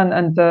Rojdan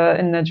and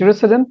in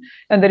Jerusalem,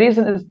 and the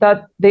reason is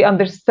that they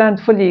understand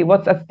fully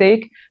what's at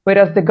stake,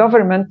 whereas the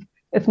government,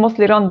 it's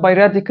mostly run by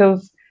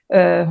radicals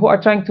who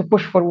are trying to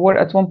push for war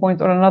at one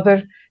point or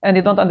another, and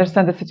they don't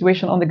understand the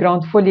situation on the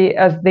ground fully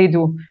as they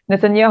do.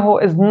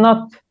 Netanyahu is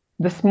not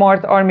the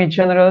smart army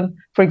general,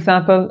 for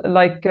example,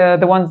 like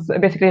the ones,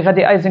 basically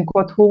Gadi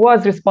Eisenkot, who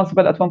was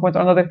responsible at one point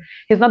or another.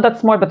 He's not that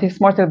smart, but he's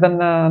smarter than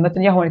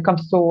Netanyahu when it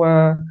comes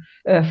to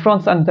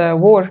fronts and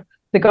war.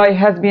 The guy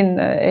has been,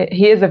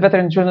 he is a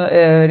veteran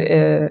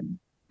general.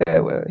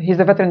 He's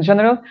a veteran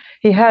general.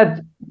 He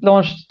had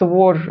launched the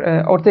war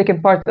or taken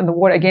part in the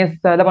war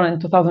against Lebanon in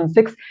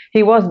 2006.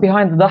 He was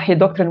behind the Dahi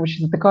doctrine, which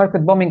is the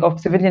carpet bombing of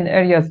civilian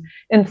areas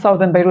in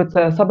southern Beirut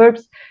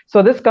suburbs.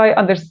 So this guy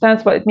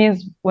understands what it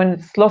means when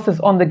it's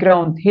losses on the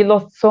ground. He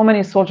lost so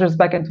many soldiers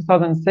back in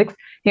 2006.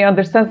 He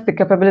understands the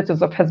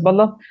capabilities of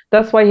Hezbollah.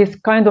 That's why he's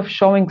kind of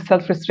showing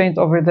self-restraint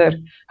over there.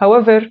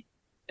 However,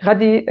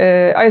 Gadi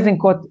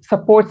Eisenkot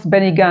supports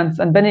Benny Gantz,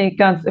 and Benny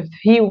Gantz, if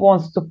he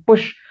wants to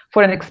push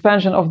for an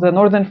expansion of the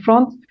northern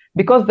front,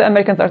 because the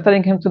Americans are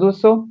telling him to do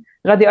so,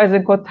 Gadi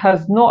Eisenkot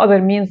has no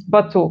other means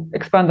but to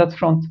expand that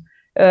front.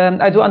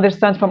 I do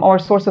understand from our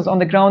sources on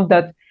the ground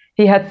that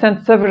he had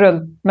sent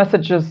several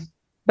messages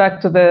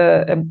back to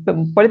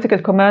the political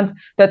command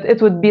that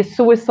it would be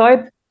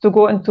suicide to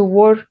go into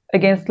war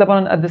against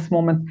Lebanon at this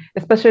moment,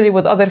 especially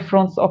with other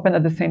fronts open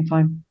at the same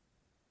time.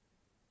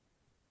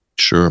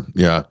 Sure.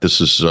 Yeah, this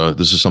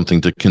is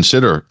something to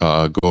consider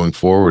going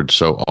forward.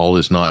 So all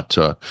is not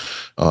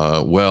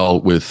well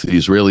with the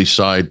Israeli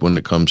side when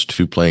it comes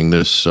to playing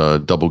this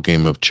double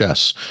game of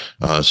chess.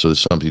 So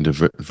it's something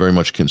to very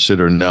much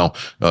consider. Now,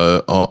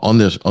 on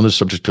the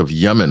subject of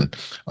Yemen,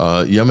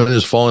 Yemen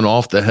has fallen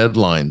off the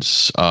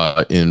headlines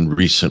in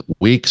recent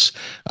weeks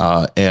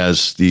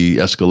as the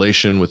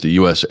escalation with the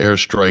U.S.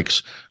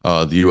 airstrikes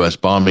the U.S.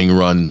 bombing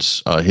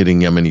runs,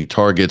 hitting Yemeni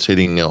targets,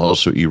 hitting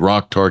also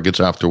Iraq targets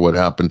after what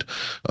happened,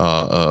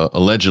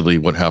 allegedly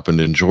what happened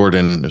in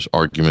Jordan. There's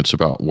arguments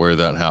about where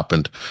that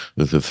happened,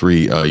 with the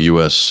 3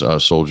 U.S.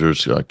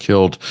 soldiers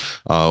killed,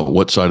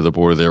 what side of the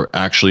border they're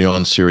actually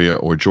on, Syria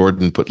or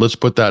Jordan. But let's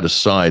put that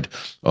aside.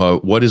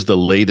 What is the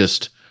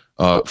latest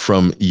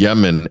from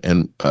Yemen,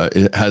 and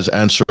has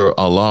Ansar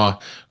Allah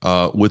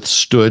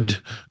withstood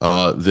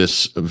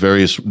these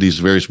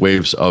various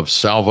waves of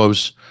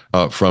salvos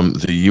from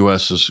the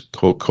U.S.'s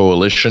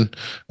coalition?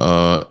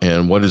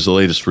 And what is the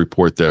latest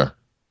report there?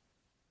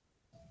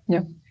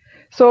 Yeah.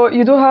 So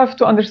you do have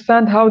to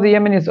understand how the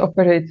Yemenis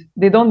operate.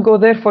 They don't go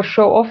there for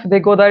show off. They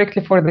go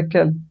directly for the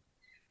kill.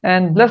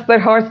 And bless their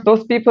hearts,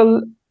 those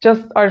people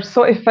just are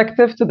so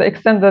effective to the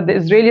extent that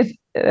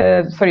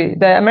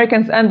the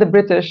Americans and the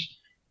British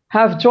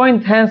have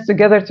joined hands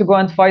together to go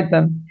and fight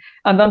them.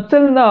 And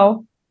until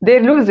now,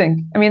 they're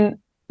losing. I mean,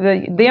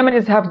 the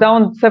Yemenis have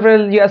downed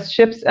several US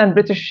ships and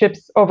British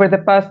ships over the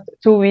past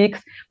 2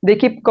 weeks. They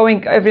keep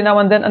going every now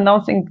and then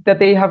announcing that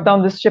they have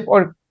downed this ship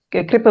or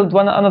crippled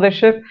another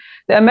ship.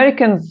 The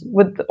Americans,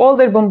 with all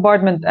their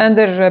bombardment and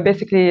their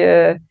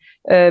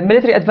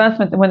military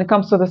advancement when it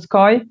comes to the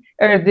sky,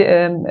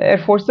 air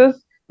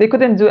forces, they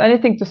couldn't do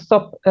anything to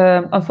stop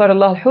Ansar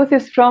Allah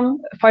Houthis from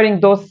firing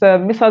those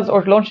missiles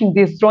or launching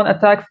these drone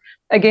attacks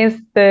against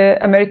the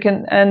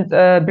American and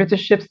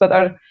British ships that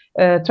are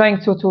trying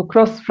to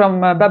cross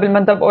from Bab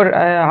al-Mandab or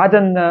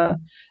Aden,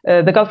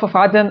 the Gulf of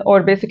Aden,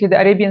 or basically the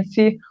Arabian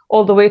Sea,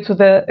 all the way to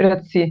the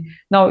Red Sea.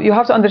 Now, you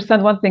have to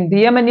understand one thing.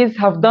 The Yemenis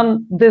have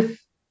done this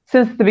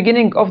since the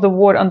beginning of the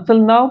war until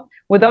now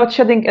without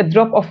shedding a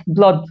drop of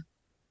blood.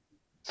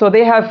 So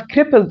they have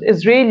crippled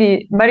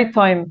Israeli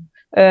maritime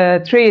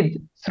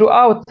trade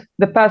throughout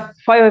the past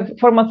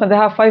 4 months and a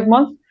half, 5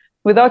 months,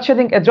 without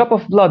shedding a drop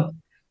of blood.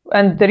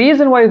 And the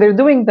reason why they're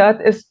doing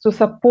that is to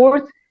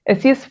support a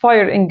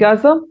ceasefire in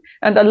Gaza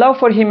and allow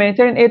for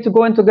humanitarian aid to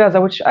go into Gaza,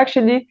 which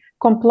actually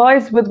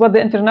complies with what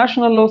the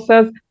international law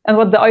says and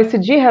what the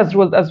ICJ has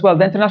ruled as well,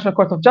 the International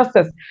Court of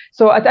Justice.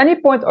 So at any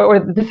point, or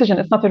the decision,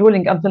 it's not a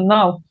ruling until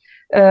now,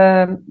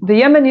 the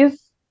Yemenis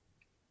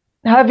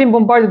have been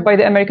bombarded by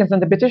the Americans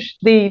and the British.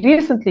 They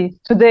recently,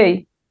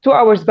 today, 2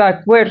 hours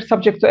back, were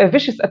subject to a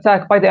vicious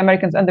attack by the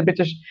Americans and the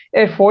British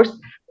Air Force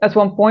at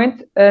one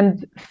point,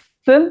 and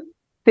still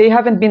they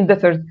haven't been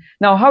deterred.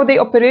 Now, how they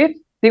operate,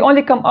 they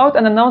only come out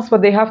and announce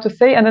what they have to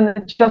say, and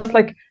then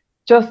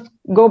just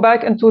go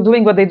back into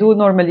doing what they do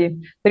normally.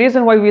 The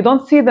reason why we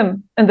don't see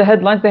them in the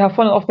headlines, they have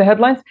fallen off the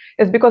headlines,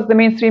 is because the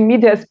mainstream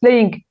media is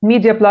playing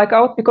media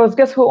blackout, because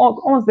guess who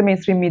owns the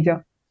mainstream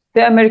media?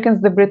 The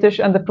Americans, the British,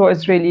 and the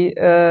pro-Israeli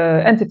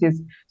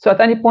entities. So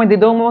at any point, they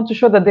don't want to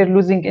show that they're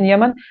losing in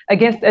Yemen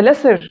against a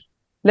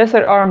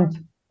lesser armed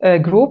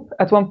group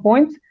at one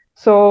point.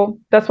 So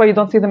that's why you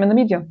don't see them in the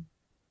media.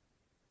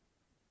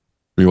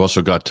 We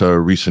also got a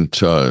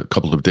recent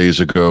couple of days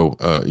ago,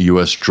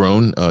 U.S.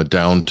 drone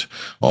downed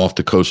off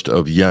the coast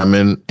of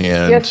Yemen,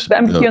 and yes, the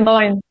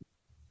MQ-9.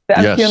 The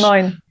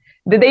MQ-9.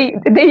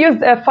 They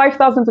used a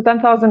 $5,000 to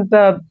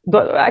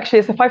 $10,000. Actually,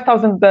 it's a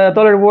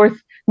 $5,000 worth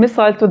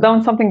missile to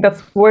down something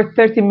that's worth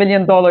 $30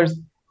 million.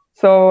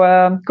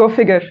 So go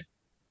figure.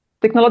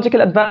 Technological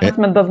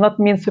advancement does not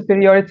mean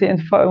superiority in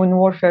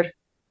warfare.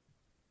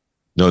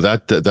 No,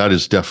 that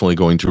is definitely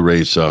going to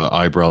raise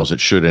eyebrows. It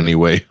should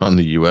anyway on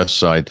the U.S.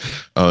 side.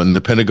 And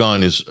the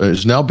Pentagon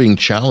is now being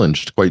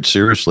challenged quite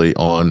seriously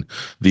on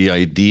the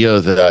idea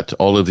that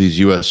all of these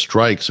U.S.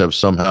 strikes have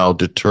somehow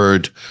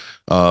deterred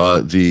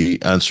the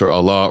Ansar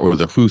Allah, or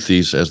the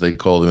Houthis, as they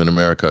call them in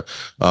America,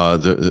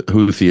 the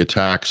Houthi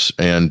attacks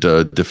and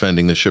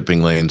defending the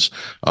shipping lanes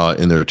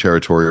in their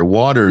territorial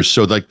waters.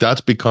 So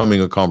that's becoming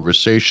a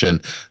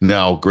conversation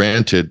now.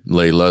 Granted,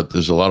 Leila,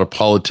 there's a lot of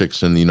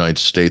politics in the United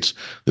States.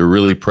 They're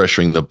really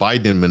pressuring the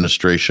Biden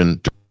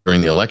administration during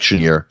the election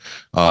year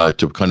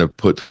to kind of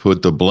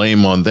put the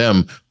blame on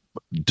them.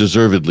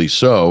 Deservedly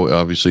so.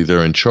 Obviously,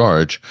 they're in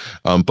charge.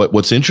 But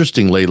what's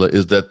interesting, Leila,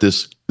 is that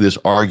this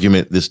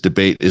argument, this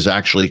debate is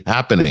actually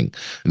happening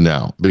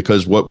now,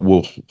 because what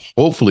will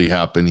hopefully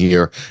happen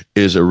here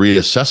is a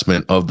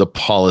reassessment of the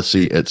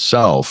policy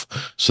itself.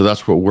 So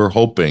that's what we're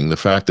hoping. The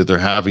fact that they're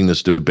having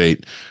this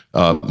debate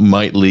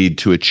might lead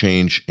to a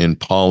change in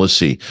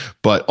policy.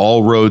 But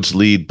all roads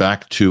lead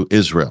back to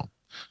Israel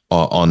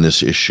on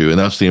this issue. And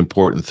that's the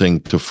important thing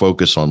to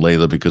focus on,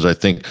 Leila, because I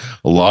think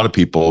a lot of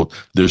people,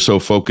 they're so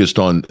focused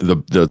on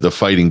the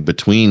fighting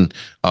between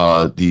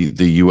the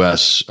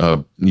U.S.,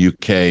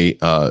 UK,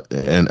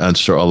 and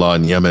Ansar Allah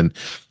in Yemen,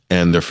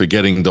 and they're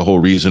forgetting the whole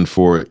reason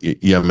for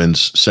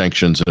Yemen's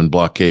sanctions and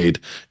blockade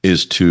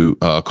is to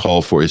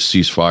call for a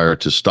ceasefire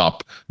to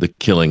stop the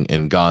killing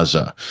in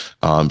Gaza.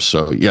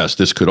 So yes,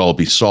 this could all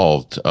be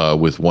solved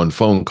with one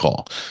phone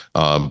call,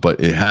 but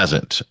it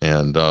hasn't.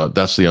 And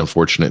that's the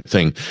unfortunate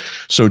thing.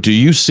 So do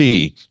you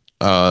see,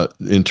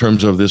 in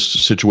terms of this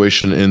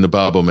situation in the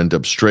Bab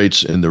el-Mandeb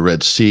Straits, in the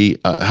Red Sea,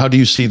 how do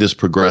you see this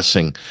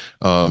progressing?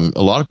 A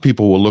lot of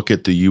people will look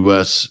at the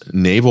U.S.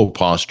 naval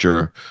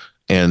posture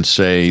and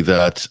say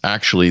that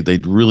actually they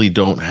really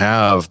don't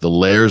have the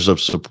layers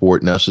of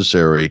support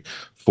necessary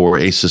for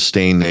a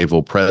sustained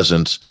naval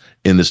presence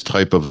in this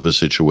type of a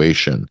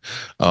situation.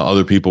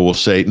 Other people will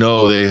say,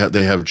 no, they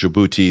have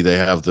Djibouti, they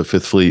have the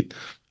Fifth Fleet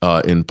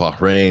in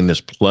Bahrain.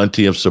 There's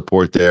plenty of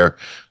support there.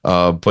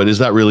 But is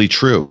that really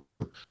true?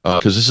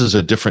 Because this is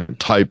a different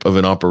type of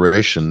an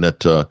operation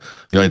that the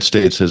United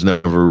States has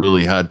never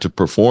really had to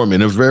perform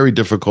in a very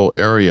difficult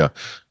area.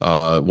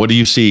 What do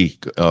you see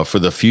for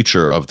the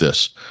future of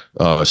this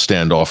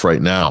standoff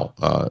right now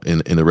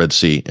in the Red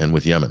Sea and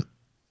with Yemen?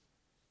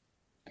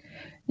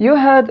 You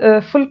had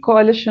a full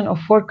coalition of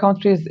 4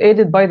 countries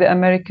aided by the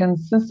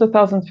Americans since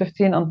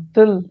 2015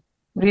 until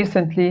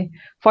recently,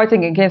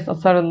 fighting against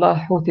Ansar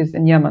Allah Houthis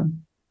in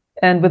Yemen.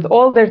 And with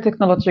all their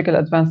technological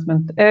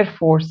advancement, Air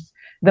Force,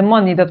 the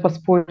money that was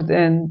poured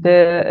in,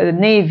 the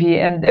Navy,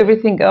 and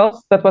everything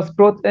else that was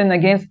brought in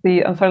against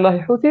the Ansar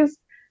Allah Houthis,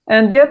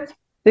 and yet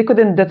they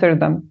couldn't deter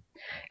them.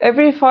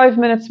 Every 5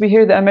 minutes, we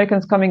hear the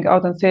Americans coming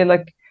out and say,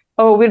 like,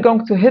 oh, we're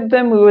going to hit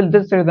them, we will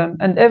deter them.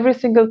 And every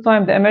single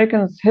time the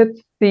Americans hit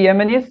the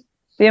Yemenis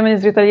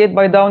retaliate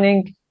by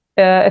downing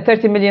a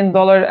 $30 million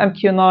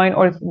MQ-9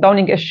 or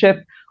downing a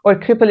ship or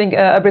crippling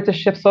a British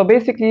ship. So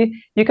basically,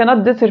 you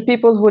cannot deter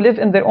people who live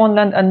in their own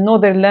land and know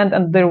their land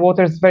and their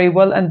waters very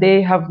well, and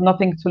they have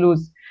nothing to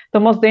lose. The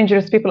most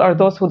dangerous people are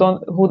those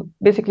who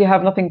basically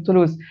have nothing to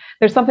lose.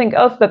 There's something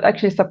else that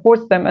actually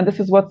supports them, and this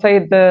is what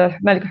Sayyid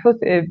Malik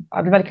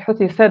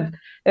Houthi said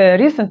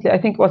recently, I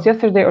think it was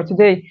yesterday or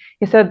today.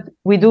 He said,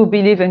 we do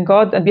believe in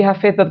God and we have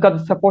faith that God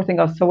is supporting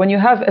us. So when you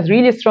have a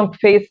really strong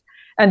faith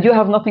and you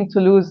have nothing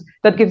to lose,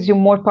 that gives you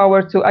more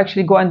power to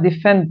actually go and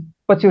defend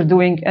what you're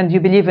doing, and you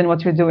believe in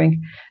what you're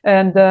doing.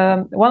 And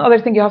one other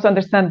thing you have to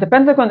understand, the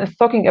Pentagon is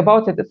talking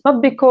about it. It's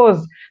not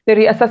because they're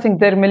reassessing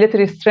their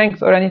military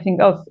strength or anything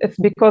else. It's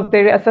because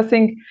they're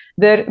reassessing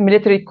their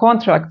military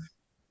contracts.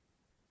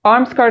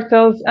 Arms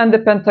cartels and the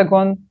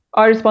Pentagon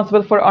are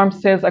responsible for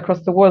arms sales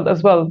across the world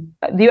as well.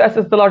 The US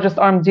is the largest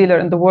arms dealer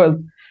in the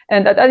world.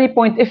 And at any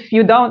point, if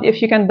you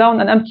can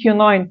down an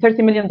MQ-9,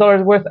 $30 million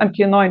worth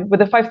MQ-9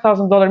 with a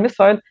 $5,000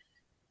 missile,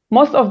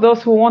 most of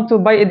those who want to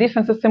buy a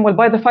defense system will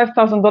buy the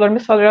 $5,000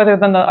 missile rather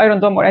than the Iron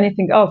Dome or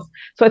anything else.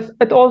 So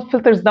it all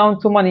filters down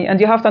to money.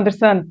 And you have to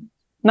understand,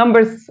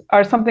 numbers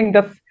are something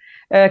that's,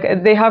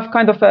 they have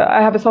kind of,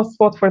 I have a soft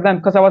spot for them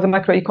because I was a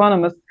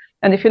macroeconomist.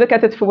 And if you look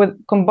at it,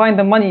 combine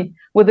the money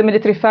with the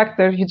military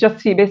factor, you just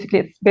see basically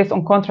it's based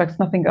on contracts,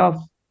 nothing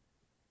else.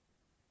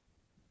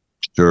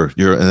 Sure,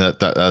 and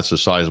that's a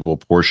sizable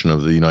portion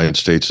of the United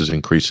States'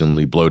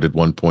 increasingly bloated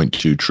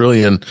 $1.2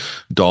 trillion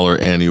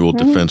annual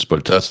defense,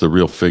 but that's the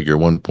real figure,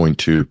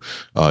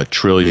 $1.2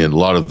 trillion. A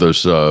lot of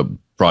those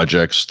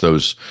projects,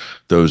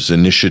 those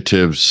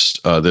initiatives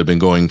that have been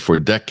going for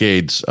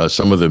decades,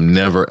 some of them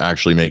never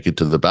actually make it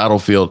to the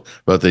battlefield,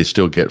 but they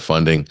still get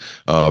funding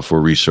for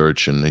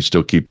research, and they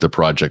still keep the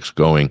projects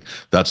going.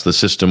 That's the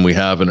system we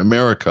have in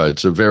America.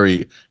 It's a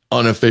very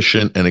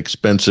inefficient and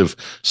expensive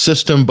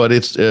system, but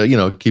it's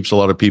keeps a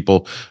lot of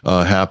people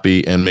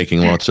happy and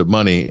making lots of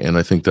money, and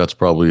I think that's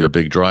probably a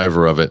big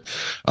driver of it.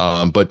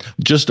 But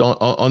just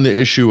on the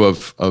issue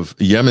of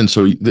Yemen,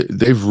 so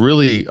they've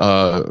really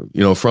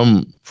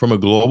from a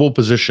global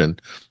position,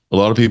 a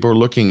lot of people are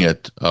looking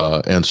at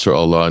Ansar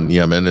Allah in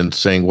Yemen and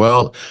saying,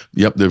 well,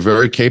 yep, they're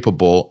very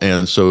capable.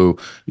 And so,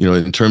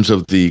 in terms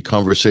of the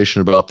conversation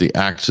about the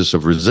axis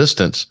of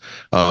resistance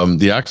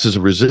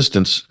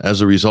as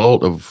a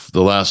result of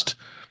the last,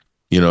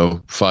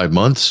 5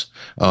 months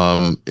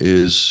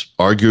is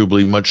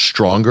arguably much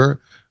stronger,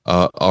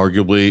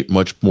 arguably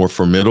much more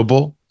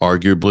formidable,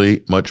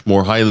 arguably much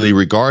more highly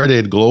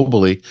regarded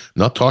globally. I'm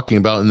not talking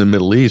about in the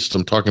Middle East.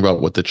 I'm talking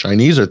about what the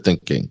Chinese are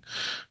thinking,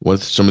 what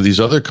some of these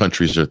other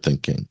countries are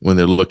thinking when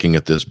they're looking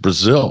at this.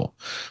 Brazil,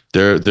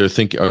 are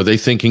they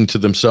thinking to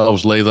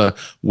themselves, Leila,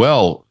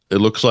 well, it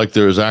looks like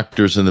there's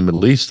actors in the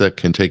Middle East that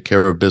can take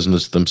care of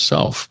business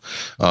themselves,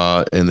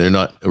 and they're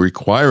not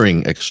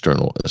requiring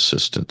external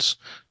assistance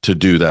to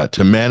do that,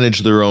 to manage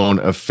their own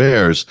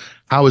affairs.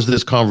 How is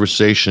this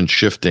conversation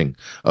shifting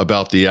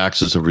about the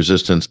axis of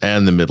resistance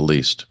and the Middle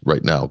East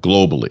right now,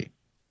 globally?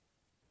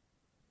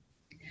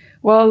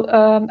 Well,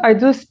 I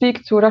do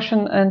speak to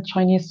Russian and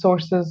Chinese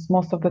sources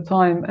most of the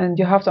time, and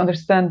you have to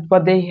understand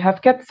what they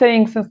have kept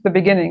saying since the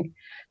beginning,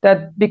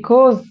 that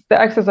because the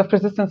axis of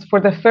resistance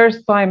for the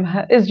first time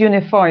is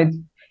unified,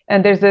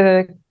 and there's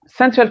a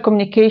central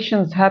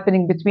communications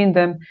happening between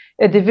them,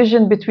 a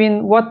division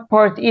between what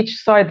part each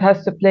side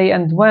has to play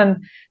and when.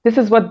 This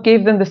is what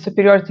gave them the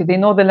superiority. They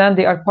know the land,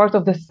 they are part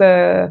of this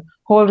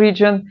whole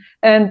region,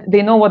 and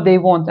they know what they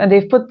want, and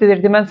they've put their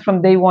demands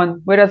from day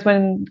one. Whereas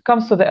when it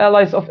comes to the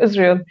allies of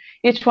Israel,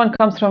 each one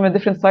comes from a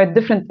different side,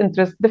 different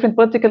interests, different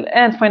political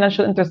and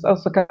financial interests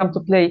also come to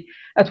play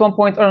at one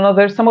point or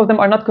another. Some of them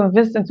are not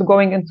convinced into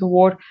going into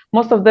war.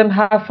 Most of them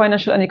have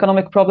financial and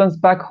economic problems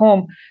back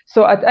home.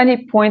 So at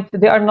any point,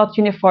 they are not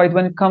unified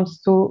when it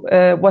comes to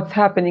what's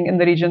happening in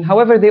the region.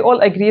 However, they all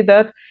agree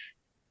that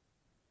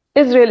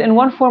Israel, in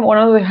one form or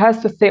another,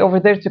 has to stay over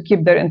there to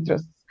keep their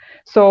interests.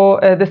 So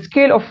the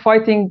scale of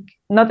fighting,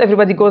 not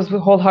everybody goes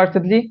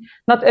wholeheartedly.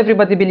 Not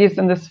everybody believes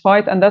in this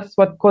fight, and that's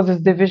what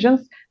causes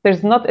divisions.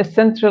 There's not a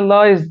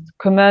centralized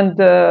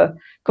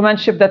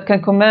commandship that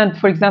can command,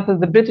 for example,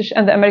 the British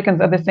and the Americans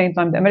at the same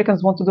time. The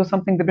Americans want to do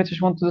something, the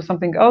British want to do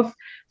something else.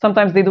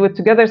 Sometimes they do it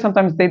together,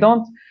 sometimes they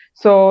don't.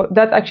 So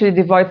that actually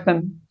divides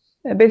them.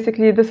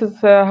 Basically, this is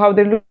how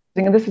they're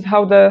losing, and this is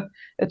how the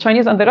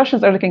Chinese and the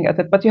Russians are looking at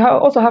it. But you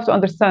also have to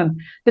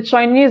understand, the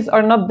Chinese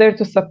are not there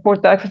to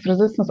support the Axis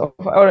resistance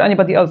or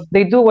anybody else.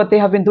 They do what they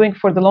have been doing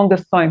for the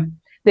longest time.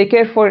 They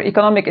care for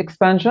economic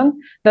expansion.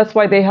 That's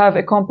why they have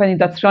a company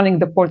that's running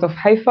the port of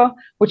Haifa,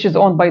 which is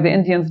owned by the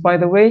Indians, by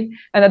the way.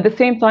 And at the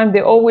same time,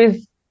 they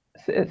always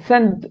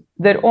send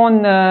their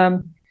own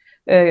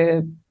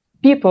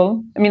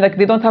people. I mean, like,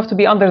 they don't have to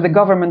be under the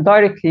government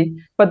directly,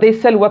 but they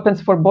sell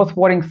weapons for both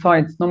warring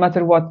sides, no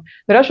matter what.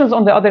 The Russians,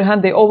 on the other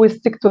hand, they always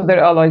stick to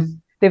their allies.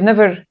 They've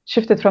never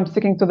shifted from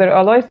sticking to their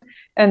allies.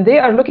 And they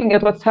are looking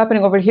at what's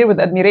happening over here with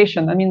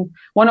admiration. I mean,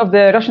 one of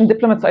the Russian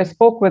diplomats I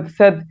spoke with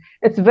said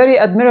it's very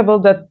admirable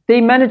that they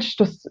managed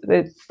to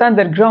stand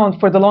their ground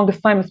for the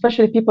longest time,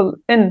 especially people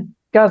in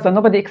Gaza.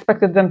 Nobody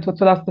expected them to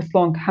last this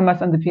long,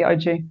 Hamas and the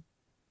PIJ.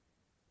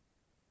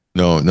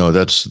 No,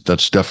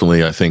 that's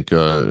definitely, I think,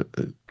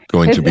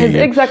 going to be his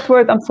exact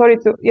word. I'm sorry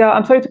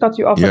to cut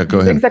you off. Yeah, go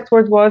ahead. The exact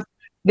word was,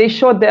 they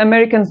showed the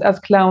Americans as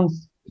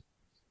clowns.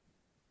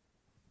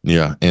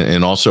 Yeah,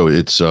 and also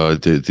it's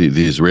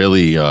the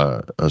Israeli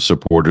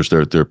supporters.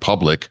 They're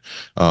public.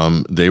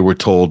 They were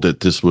told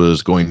that this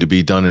was going to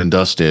be done and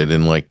dusted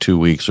in like 2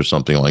 weeks or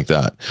something like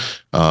that,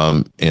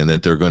 and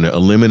that they're going to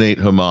eliminate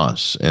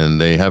Hamas. And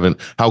they haven't.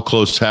 How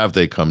close have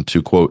they come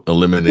to, quote,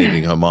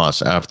 eliminating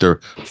Hamas after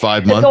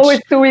 5 months? It's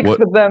always 2 weeks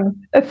with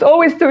them. It's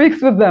always 2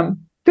 weeks with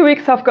them. 2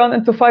 weeks have gone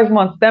into 5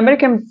 months. The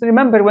Americans,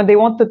 remember, when they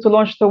wanted to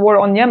launch the war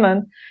on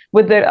Yemen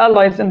with their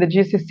allies in the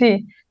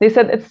GCC, they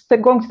said it's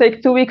going to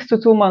take 2 weeks to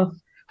 2 months.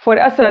 For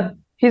Assad,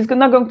 he's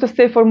not going to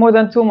stay for more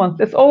than 2 months.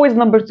 It's always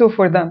number two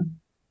for them.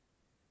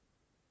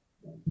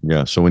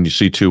 Yeah. So when you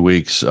see 2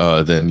 weeks,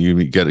 then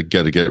you got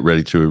to get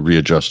ready to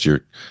readjust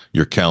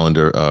your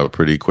calendar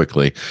pretty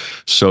quickly.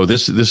 So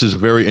this is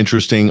very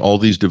interesting. All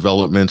these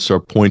developments are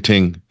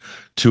pointing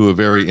to a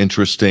very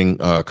interesting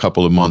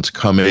couple of months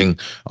coming.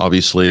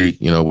 Obviously,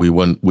 we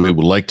would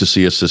like to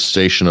see a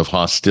cessation of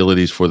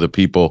hostilities for the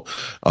people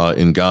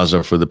in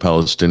Gaza, for the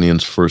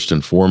Palestinians first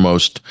and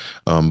foremost.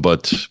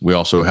 But we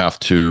also have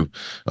to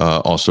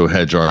also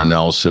hedge our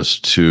analysis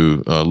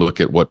to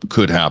look at what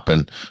could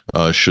happen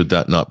should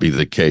that not be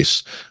the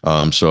case.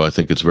 So I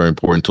think it's very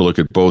important to look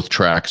at both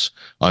tracks.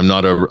 I'm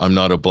not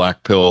a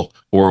black pill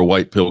or a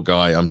white pill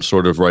guy. I'm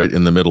sort of right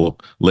in the middle,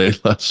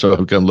 Leila.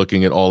 So I'm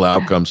looking at all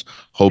outcomes,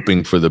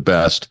 hoping for the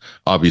best.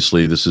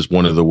 Obviously, this is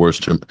one of the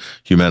worst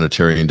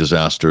humanitarian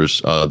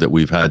disasters that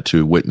we've had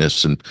to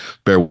witness and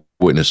bear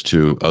witness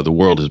to, the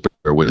world has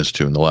bear witness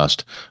to in the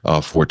last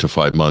 4 to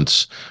 5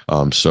 months.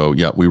 So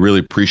yeah, we really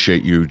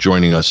appreciate you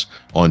joining us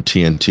on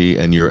TNT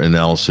and your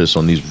analysis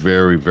on these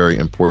very, very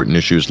important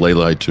issues.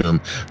 Leila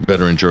Hatoum,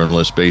 veteran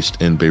journalist based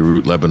in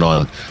Beirut,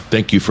 Lebanon.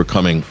 Thank you for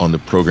coming on the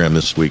program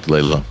this week,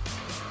 Leila.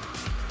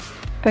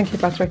 Thank you,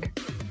 Patrick.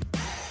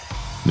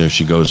 There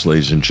she goes,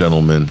 ladies and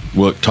gentlemen.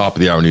 Well, top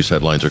of the hour news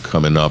headlines are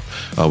coming up.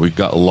 We've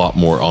got a lot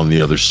more on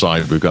the other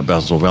side. We've got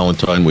Basil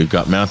Valentine. We've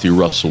got Matthew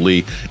Russell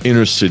Lee,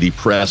 Inner City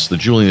Press, the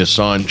Julian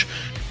Assange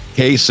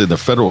case in the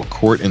federal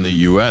court in the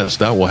U.S.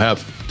 That will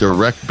have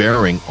direct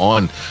bearing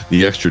on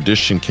the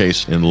extradition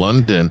case in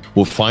London.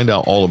 We'll find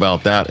out all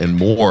about that and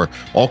more,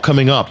 all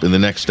coming up in the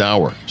next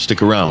hour.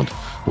 Stick around.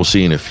 We'll see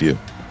you in a few.